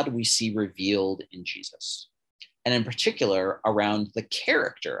God we see revealed in Jesus, and in particular around the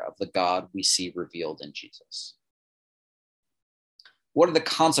character of the God we see revealed in Jesus. What are the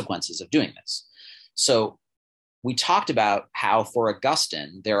consequences of doing this? So we talked about how for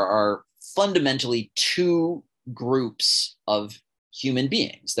Augustine, there are fundamentally two groups of human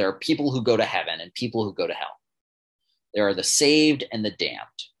beings. There are people who go to heaven and people who go to hell. There are the saved and the damned.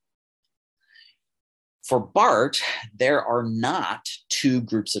 For Barth, there are not two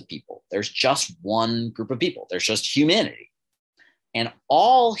groups of people. There's just one group of people. There's just humanity. And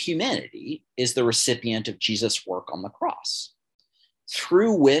all humanity is the recipient of Jesus' work on the cross,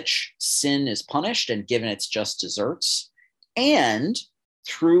 through which sin is punished and given its just deserts, and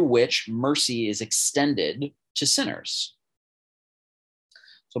through which mercy is extended to sinners.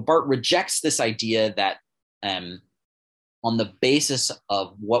 So Barth rejects this idea that on the basis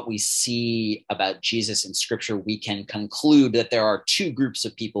of what we see about Jesus in Scripture, we can conclude that there are two groups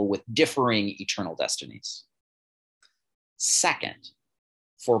of people with differing eternal destinies. Second,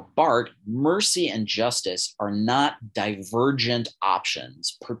 for Barth, mercy and justice are not divergent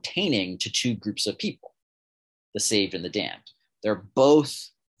options pertaining to two groups of people, the saved and the damned. They're both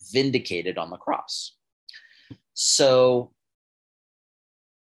vindicated on the cross. So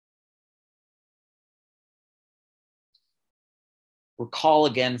recall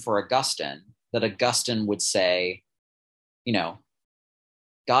again for Augustine that Augustine would say,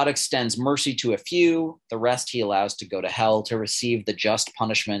 God extends mercy to a few, the rest he allows to go to hell to receive the just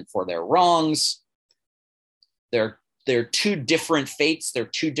punishment for their wrongs. They're two different fates. They're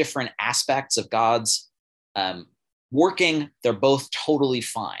two different aspects of God's working. They're both totally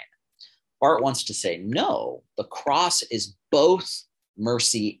fine. Barth wants to say, no, the cross is both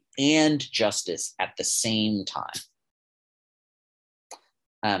mercy and justice at the same time.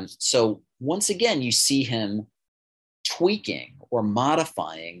 So once again, you see him tweaking or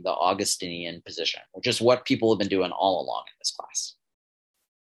modifying the Augustinian position, which is what people have been doing all along in this class.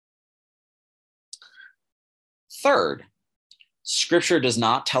 Third, Scripture does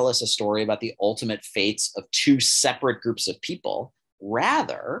not tell us a story about the ultimate fates of two separate groups of people.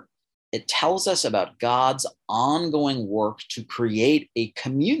 Rather, it tells us about God's ongoing work to create a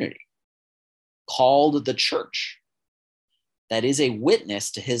community called the church that is a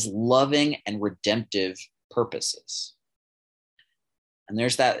witness to his loving and redemptive purposes. And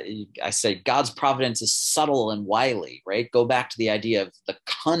there's that, I say, God's providence is subtle and wily, right? Go back to the idea of the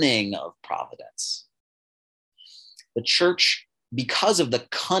cunning of providence. The church, because of the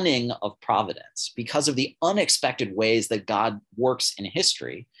cunning of providence, because of the unexpected ways that God works in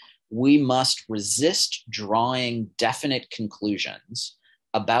history, we must resist drawing definite conclusions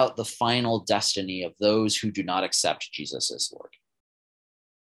about the final destiny of those who do not accept Jesus as Lord.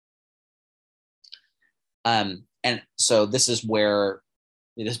 And so this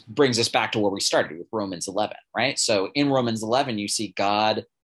brings us back to where we started with Romans 11, right? So in Romans 11, you see God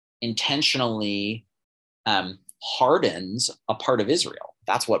intentionally hardens a part of Israel.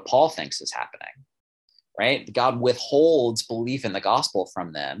 That's what Paul thinks is happening, right? God withholds belief in the gospel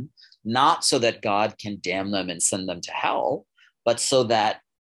from them, not so that God can damn them and send them to hell, but so that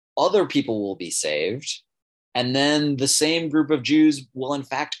other people will be saved. And then the same group of Jews will in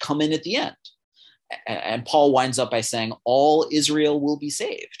fact come in at the end. And Paul winds up by saying, all Israel will be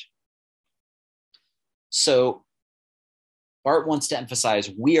saved. So Barth wants to emphasize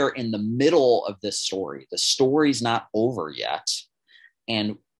we are in the middle of this story. The story's not over yet.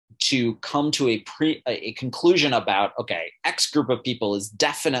 And to come to a conclusion about, okay, X group of people is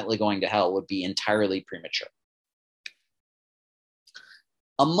definitely going to hell would be entirely premature.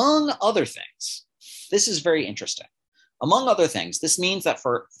 Among other things, this is very interesting. Among other things, this means that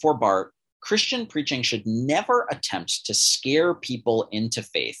for Barth, Christian preaching should never attempt to scare people into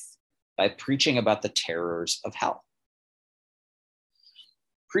faith by preaching about the terrors of hell.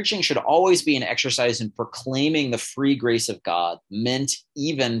 Preaching should always be an exercise in proclaiming the free grace of God, meant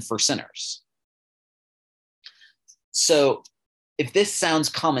even for sinners. So if this sounds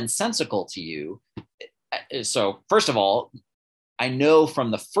commonsensical to you, so first of all, I know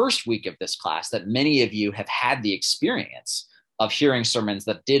from the first week of this class that many of you have had the experience of hearing sermons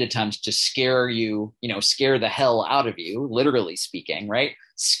that did attempt to scare you, scare the hell out of you, literally speaking, right?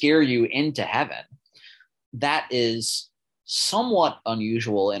 Scare you into heaven. That is somewhat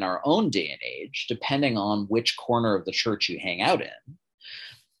unusual in our own day and age, depending on which corner of the church you hang out in.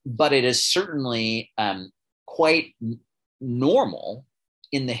 But it is certainly quite normal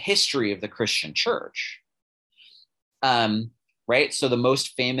in the history of the Christian church. Right? So the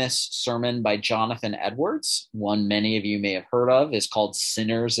most famous sermon by Jonathan Edwards, one many of you may have heard of, is called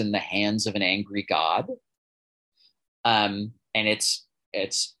Sinners in the Hands of an Angry God. And it's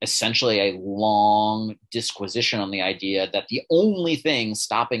essentially a long disquisition on the idea that the only thing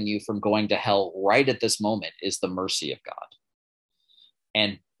stopping you from going to hell right at this moment is the mercy of God.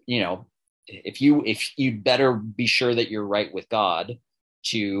 And, if you'd better be sure that you're right with God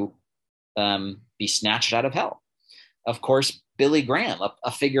to be snatched out of hell. Of course, Billy Graham, a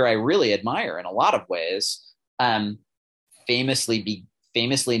figure I really admire in a lot of ways, famously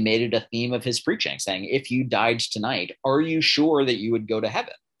made it a theme of his preaching, saying, if you died tonight, are you sure that you would go to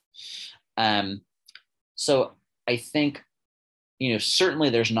heaven? So I think,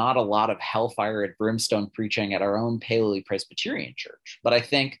 certainly there's not a lot of hellfire and brimstone preaching at our own Paley Presbyterian Church, but I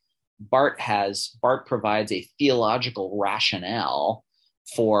think Barth provides a theological rationale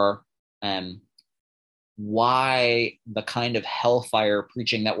for why the kind of hellfire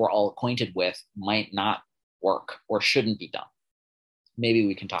preaching that we're all acquainted with might not work or shouldn't be done. Maybe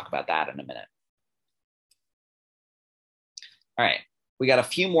we can talk about that in a minute. All right, we got a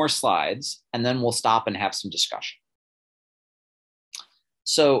few more slides and then we'll stop and have some discussion.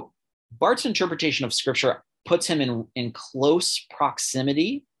 So Barth's interpretation of scripture puts him in close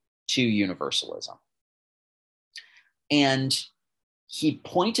proximity to universalism. And he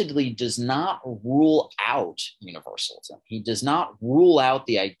pointedly does not rule out universalism. He does not rule out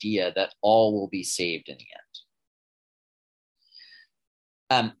the idea that all will be saved in the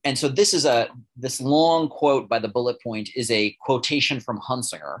end. And so this long quote by the bullet point is a quotation from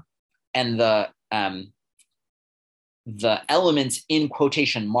Hunsinger, and the elements in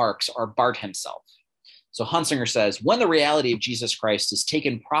quotation marks are Barth himself. So Hunsinger says, when the reality of Jesus Christ is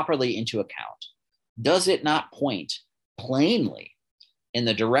taken properly into account, does it not point plainly in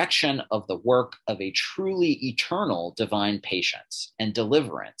the direction of the work of a truly eternal divine patience and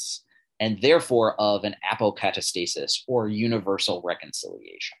deliverance, and therefore of an apokatastasis or universal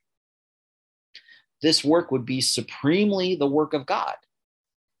reconciliation? This work would be supremely the work of God,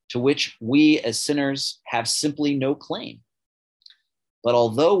 to which we as sinners have simply no claim. But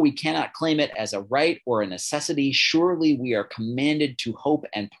although we cannot claim it as a right or a necessity, surely we are commanded to hope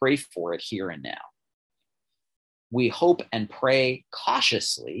and pray for it here and now. We hope and pray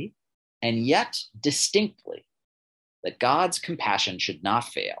cautiously and yet distinctly that God's compassion should not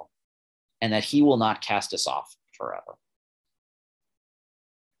fail and that he will not cast us off forever.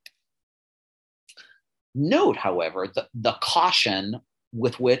 Note, however, the caution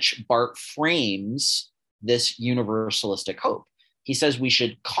with which Barth frames this universalistic hope. He says we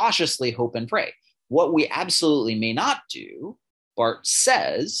should cautiously hope and pray. What we absolutely may not do, Barth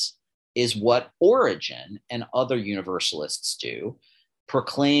says, is what Origen and other universalists do,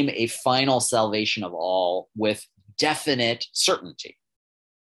 proclaim a final salvation of all with definite certainty.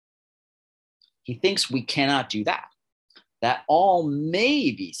 He thinks we cannot do that all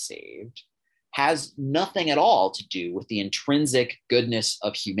may be saved has nothing at all to do with the intrinsic goodness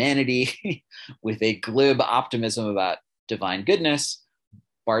of humanity, with a glib optimism about divine goodness.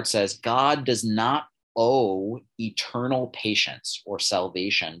 Barth says, God does not owe eternal patience or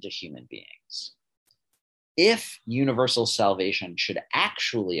salvation to human beings. If universal salvation should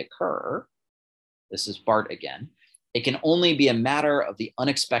actually occur, this is Barth again, it can only be a matter of the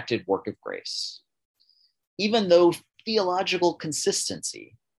unexpected work of grace. Even though theological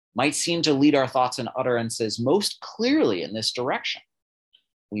consistency might seem to lead our thoughts and utterances most clearly in this direction,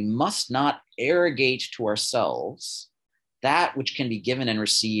 we must not arrogate to ourselves that which can be given and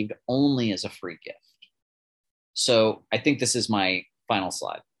received only as a free gift. So I think this is my final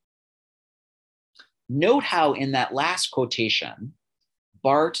slide. Note how in that last quotation,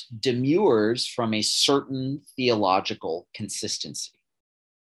 Barth demurs from a certain theological consistency.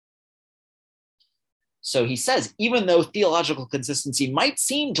 So he says, even though theological consistency might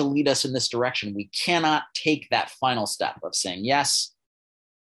seem to lead us in this direction, we cannot take that final step of saying, yes,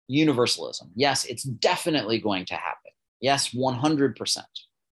 universalism. Yes, it's definitely going to happen. Yes, 100%.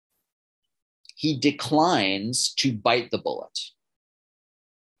 He declines to bite the bullet.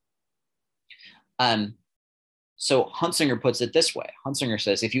 So Hunsinger puts it this way. Hunsinger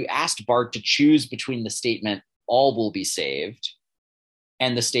says, if you asked Barth to choose between the statement, all will be saved,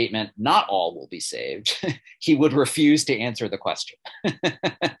 and the statement, not all will be saved, he would refuse to answer the question.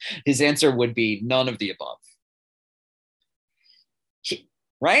 His answer would be none of the above.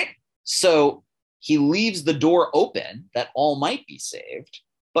 Right? So he leaves the door open that all might be saved,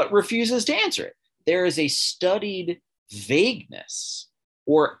 but refuses to answer it. There is a studied vagueness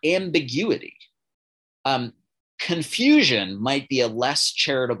or ambiguity. Confusion might be a less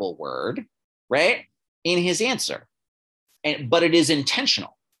charitable word, right, in his answer. But it is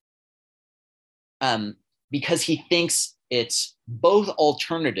intentional because he thinks it's both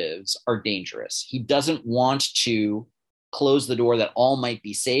alternatives are dangerous. He doesn't want to close the door that all might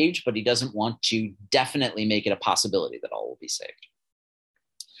be saved, but he doesn't want to definitely make it a possibility that all will be saved.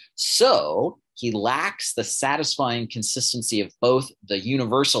 So he lacks the satisfying consistency of both the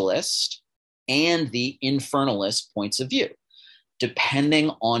universalist and the infernalist points of view.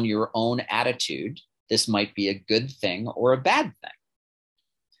 Depending on your own attitude, this might be a good thing or a bad thing.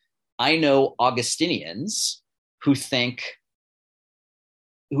 I know Augustinians who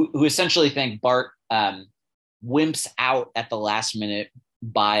essentially think Barth wimps out at the last minute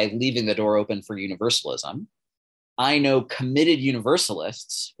by leaving the door open for universalism. I know committed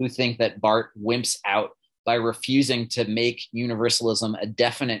universalists who think that Barth wimps out by refusing to make universalism a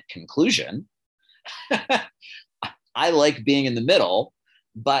definite conclusion. I like being in the middle,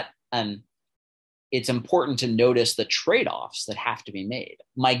 but it's important to notice the trade-offs that have to be made.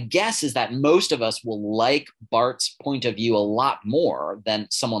 My guess is that most of us will like Barth's point of view a lot more than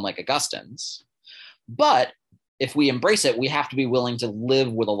someone like Augustine's. But if we embrace it, we have to be willing to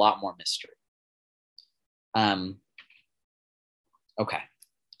live with a lot more mystery. Okay,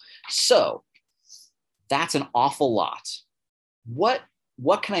 so that's an awful lot. What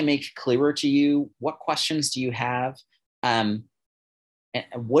can I make clearer to you? What questions do you have? And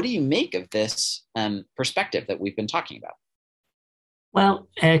what do you make of this perspective that we've been talking about? Well,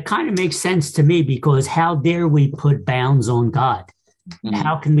 it kind of makes sense to me, because how dare we put bounds on God? Mm-hmm.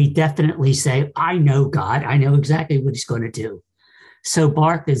 How can we definitely say, I know God, I know exactly what he's going to do? So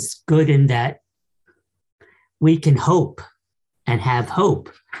Barth is good in that we can hope and have hope.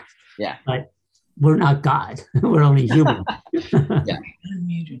 Yeah. But we're not God. We're only human. Yeah.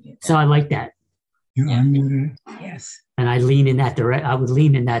 So I like that. You're unmuted. Yes. And I lean in that direction. I would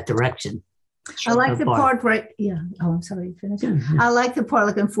lean in that direction. I like the part right. Yeah. Oh, I'm sorry. Finish. I like the part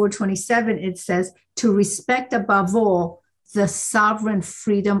like in 427. It says to respect above all the sovereign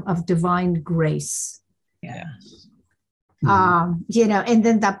freedom of divine grace. Yeah. And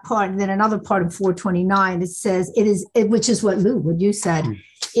then that part, and then another part of 429, it says which is what Lou, what you said,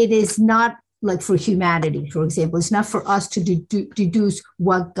 it is not like for humanity, for example, it's not for us to deduce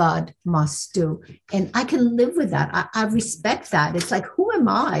what God must do. And I can live with that. I respect that. It's like, who am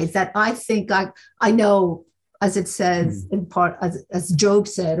I that I think I know, as it says in part, as Job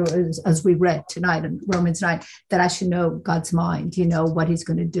said, or as we read tonight in Romans 9, that I should know God's mind, what he's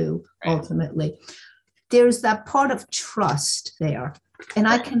going to do ultimately. There's that part of trust there. And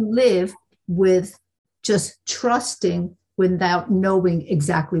I can live with just trusting without knowing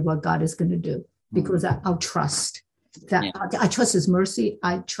exactly what God is going to do, because I'll trust that. Yeah. I trust his mercy.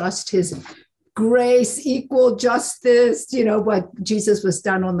 I trust his grace, equal justice, what Jesus was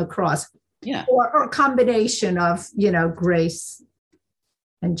done on the cross. Yeah. Or a combination of, grace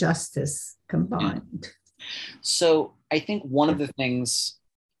and justice combined. Yeah. So I think one of the things,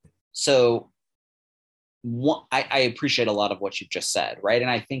 so I appreciate a lot of what you've just said, right?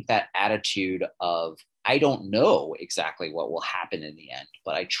 And I think that attitude of, I don't know exactly what will happen in the end,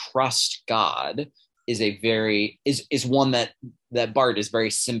 but I trust God is one that Bart is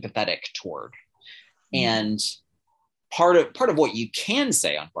very sympathetic toward. And part of what you can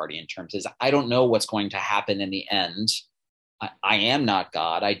say on Bartian terms is, I don't know what's going to happen in the end. I am not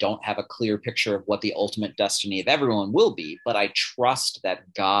God. I don't have a clear picture of what the ultimate destiny of everyone will be, but I trust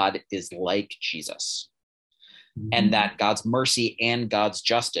that God is like Jesus, and that God's mercy and God's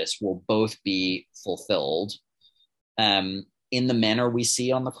justice will both be fulfilled in the manner we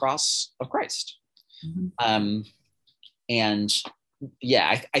see on the cross of Christ. And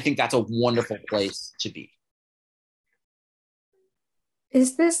yeah, I think that's a wonderful place to be.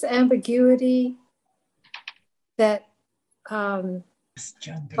 Is this ambiguity that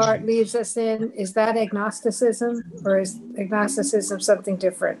Bart leaves us in, is that agnosticism, or is agnosticism something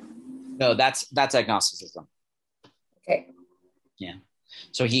different? No, that's agnosticism. Okay. Yeah.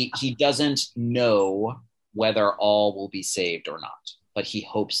 So he doesn't know whether all will be saved or not, but he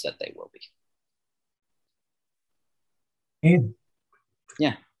hopes that they will be.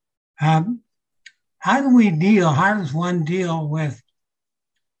 Yeah. How does one deal with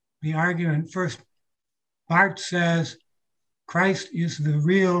the argument? First, Bart says Christ is the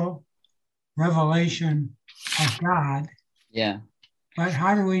real revelation of God. Yeah. But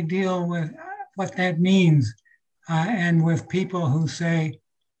how do we deal with what that means? And with people who say,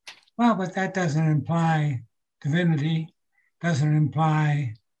 well, but that doesn't imply divinity, doesn't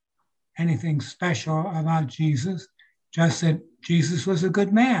imply anything special about Jesus, just that Jesus was a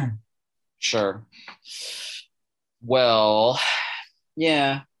good man. Sure. Well,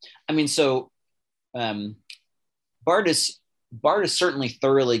 yeah. I mean, so Bart is certainly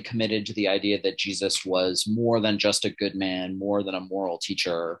thoroughly committed to the idea that Jesus was more than just a good man, more than a moral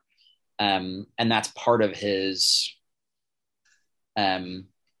teacher. And that's part of his,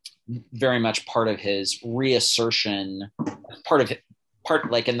 very much part of his reassertion,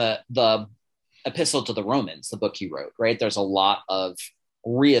 part like in the Epistle to the Romans, the book he wrote, right? There's a lot of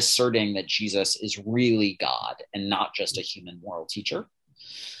reasserting that Jesus is really God and not just a human moral teacher.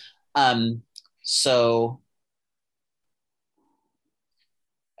 So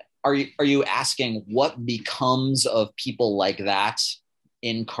are you asking what becomes of people like that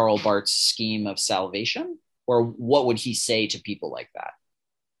in Karl Barth's scheme of salvation? Or what would he say to people like that?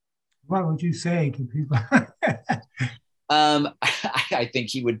 What would you say to people? I think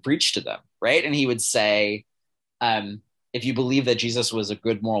he would preach to them, right? And he would say, if you believe that Jesus was a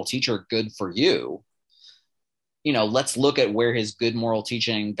good moral teacher, good for you. Let's look at where his good moral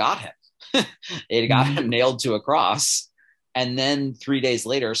teaching got him. It got him nailed to a cross. And then 3 days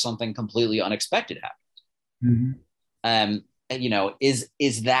later, something completely unexpected happened.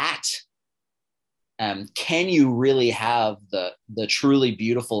 Is that, can you really have the truly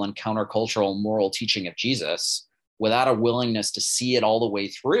beautiful and countercultural moral teaching of Jesus without a willingness to see it all the way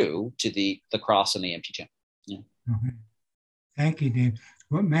through to the cross and the empty tomb? Yeah. Okay. Thank you, Dave.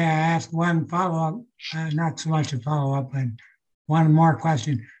 Well, may I ask one follow-up? Not so much a follow-up, but one more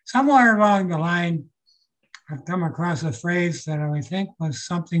question. Somewhere along the line, I've come across a phrase that I think was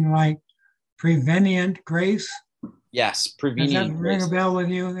something like prevenient grace. Yes, prevenient grace. Does that ring a bell with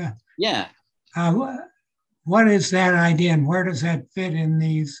you? Yeah. What is that idea, and where does that fit in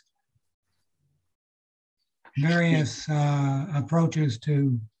these various approaches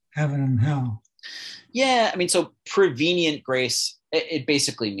to heaven and hell? Yeah, I mean, so prevenient grace, it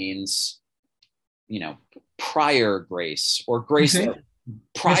basically means, prior grace or grace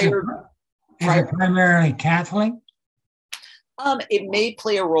prior. Is it primarily Catholic? It may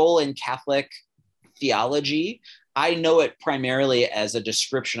play a role in Catholic theology. I know it primarily as a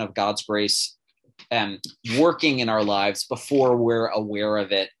description of God's grace working in our lives before we're aware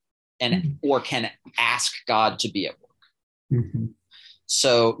of it and or can ask God to be at work.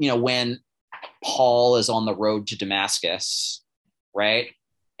 So, when Paul is on the road to Damascus, right?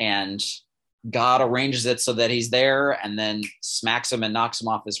 And God arranges it so that he's there and then smacks him and knocks him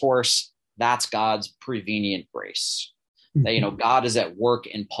off his horse. That's God's prevenient grace. That, God is at work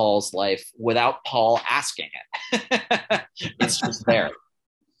in Paul's life without Paul asking it. It's just there.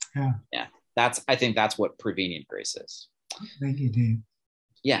 Yeah. I think that's what prevenient grace is. Thank you, Dave.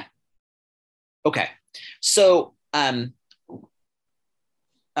 Yeah. Okay. So,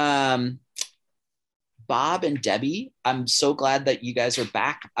 Bob and Debbie, I'm so glad that you guys are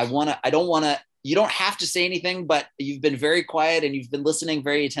back. You don't have to say anything, but you've been very quiet and you've been listening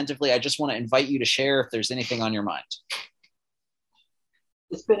very attentively. I just want to invite you to share if there's anything on your mind.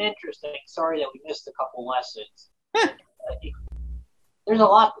 It's been interesting. Sorry that we missed a couple lessons. there's a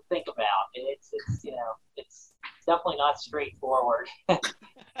lot to think about, and it's it's definitely not straightforward.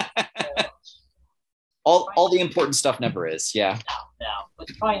 All the important stuff never is. Yeah. No, but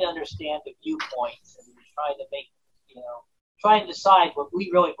trying to understand the viewpoints and trying to make, trying to decide what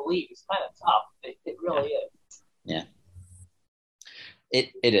we really believe is kind of tough. It really is. Yeah.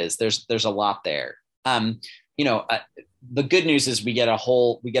 It is. There's a lot there. The good news is we get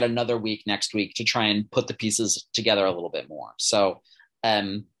another week next week to try and put the pieces together a little bit more. So,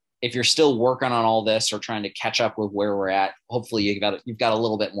 if you're still working on all this or trying to catch up with where we're at, hopefully you've got a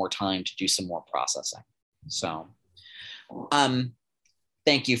little bit more time to do some more processing. So,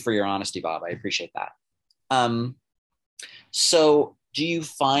 thank you for your honesty, Bob. I appreciate that. So do you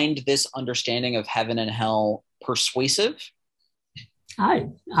find this understanding of heaven and hell persuasive?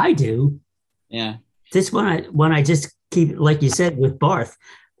 I do. Yeah. This when I just keep, like you said, with Barth,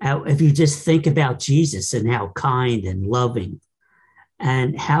 if you just think about Jesus and how kind and loving,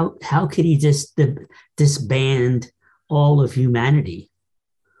 and how could he just disband all of humanity?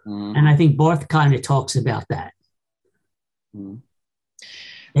 Mm-hmm. And I think Barth kind of talks about that. Mm-hmm.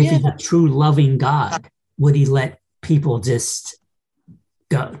 If he's a true loving God, would he let people just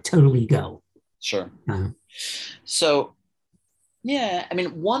totally go? Sure. So, yeah, I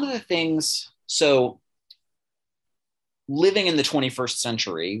mean, one of the things, so living in the 21st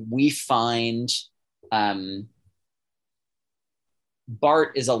century, we find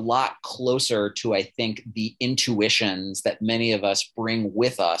Barth is a lot closer to, I think, the intuitions that many of us bring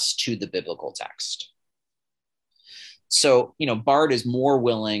with us to the biblical text. So, Barth is more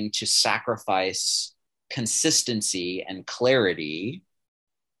willing to sacrifice consistency and clarity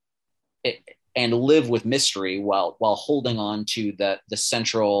and live with mystery while holding on to the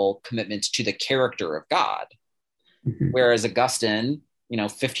central commitments to the character of God. Mm-hmm. Whereas Augustine,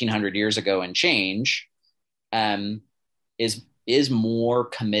 1500 years ago and change, is more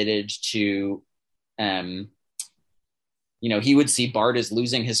committed to, he would see Barth as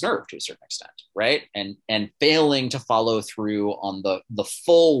losing his nerve to a certain extent, right? And failing to follow through on the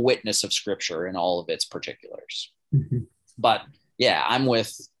full witness of Scripture in all of its particulars. Mm-hmm. But yeah,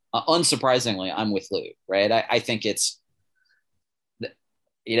 unsurprisingly, I'm with Lou, right? I think it's,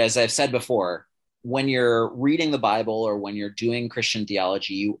 as I've said before, when you're reading the Bible or when you're doing Christian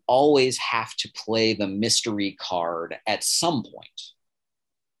theology, you always have to play the mystery card at some point.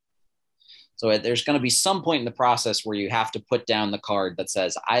 So there's going to be some point in the process where you have to put down the card that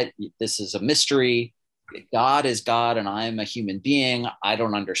says, this is a mystery. God is God and I'm a human being. I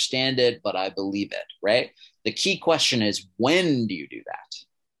don't understand it, but I believe it, right? The key question is, when do you do that?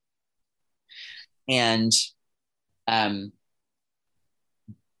 And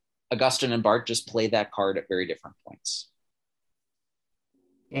Augustine and Barth just play that card at very different points.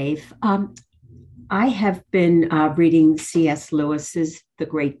 Dave, I have been reading C.S. Lewis's The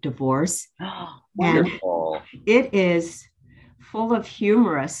Great Divorce. Wonderful. And it is full of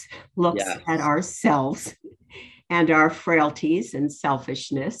humorous looks at ourselves and our frailties and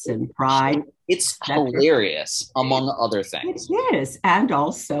selfishness and pride. It's hilarious, among other things. It is, and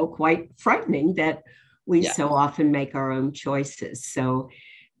also quite frightening that we so often make our own choices. So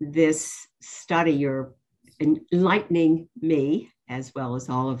this study, you're enlightening me as well as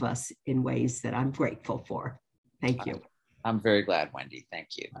all of us in ways that I'm grateful for. Thank you. I'm very glad, Wendy. Thank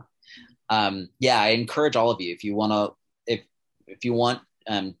you. I encourage all of you, if you want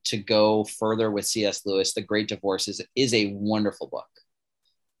to go further with C.S. Lewis, The Great Divorce is a wonderful book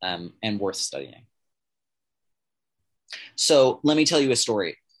and worth studying. So let me tell you a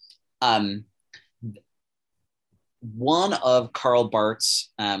story. One of Karl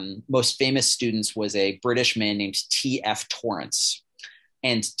Barth's most famous students was a British man named T.F. Torrance.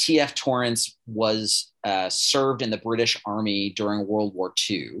 And T.F. Torrance was served in the British Army during World War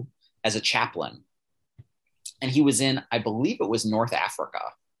II as a chaplain. And he was in, I believe it was North Africa.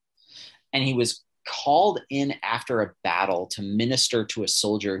 And he was called in after a battle to minister to a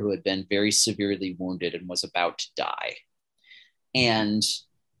soldier who had been very severely wounded and was about to die. And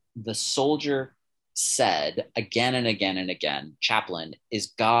the soldier said again and again and again, "Chaplain,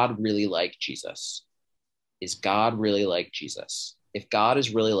 is God really like Jesus? Is God really like Jesus? If God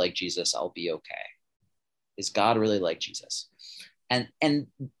is really like Jesus, I'll be okay. Is God really like Jesus?" And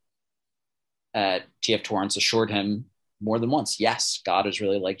T.F. Torrance assured him more than once, "Yes, God is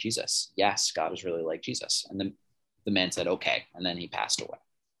really like Jesus. Yes, God is really like Jesus." And then the man said, "Okay." And then he passed away.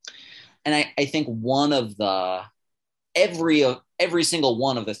 And I think every single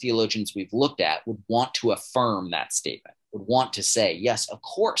one of the theologians we've looked at would want to affirm that statement, would want to say, yes, of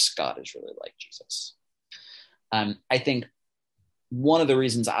course, God is really like Jesus. I think one of the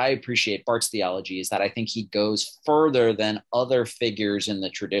reasons I appreciate Barth's theology is that I think he goes further than other figures in the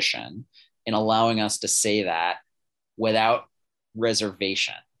tradition in allowing us to say that without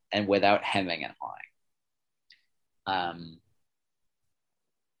reservation and without hemming and hawing.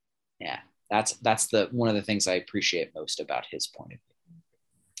 Yeah, that's one of the things I appreciate most about his point of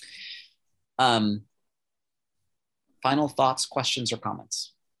view. Final thoughts, questions, or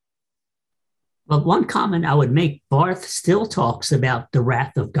comments? But one comment I would make, Barth still talks about the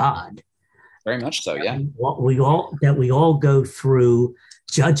wrath of God. Very much so, yeah. We all go through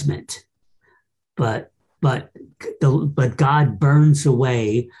judgment, but God burns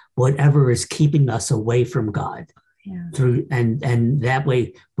away whatever is keeping us away from God. Yeah. Through and that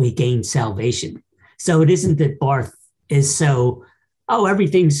way we gain salvation. So it isn't that Barth is so, oh,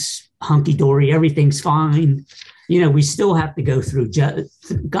 everything's hunky-dory, everything's fine. We still have to go through,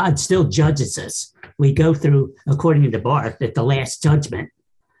 God still judges us. We go through, according to Barth, at the last judgment,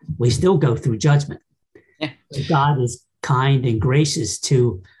 we still go through judgment. Yeah. God is kind and gracious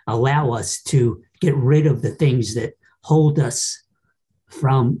to allow us to get rid of the things that hold us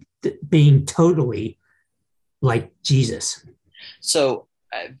from being totally like Jesus. So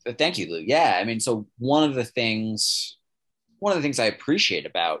thank you, Lou. Yeah, I mean, so one of the things I appreciate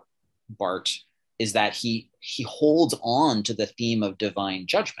about Barth is that he holds on to the theme of divine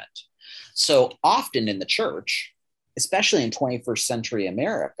judgment. So often in the church, especially in 21st century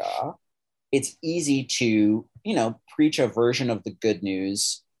America, it's easy to, preach a version of the good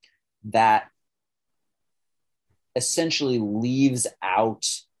news that essentially leaves out,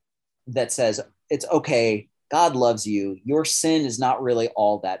 that says, it's okay, God loves you. Your sin is not really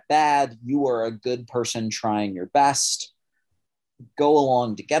all that bad. You are a good person trying your best. Go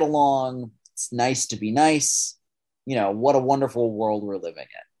along to get along. It's nice to be nice. What a wonderful world we're living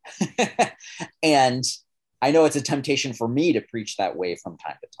in. And I know it's a temptation for me to preach that way from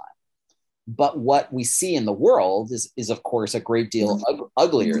time to time. But what we see in the world is of course, a great deal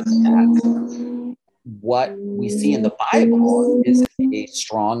uglier than that. What we see in the Bible is a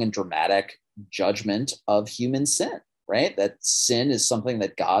strong and dramatic judgment of human sin, right? That sin is something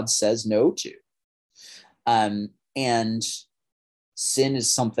that God says no to. And sin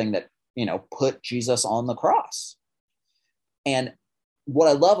is something that, put Jesus on the cross. And what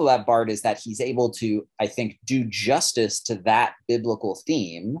I love about Barth is that he's able to, I think, do justice to that biblical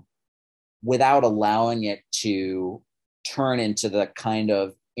theme without allowing it to turn into the kind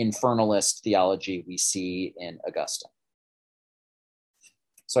of infernalist theology we see in Augustine.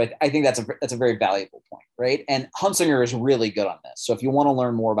 So I think that's a very valuable point, right? And Hunsinger is really good on this. So if you want to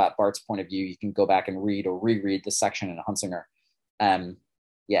learn more about Barth's point of view, you can go back and read or reread the section in Hunsinger.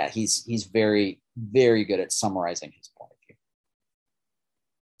 Yeah, he's very, very good at summarizing his point of view.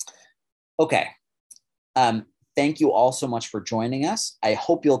 Okay. Thank you all so much for joining us. I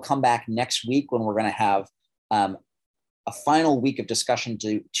hope you'll come back next week when we're going to have a final week of discussion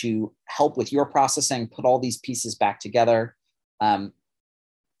to help with your processing, put all these pieces back together.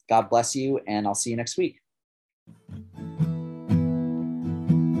 God bless you, and I'll see you next week.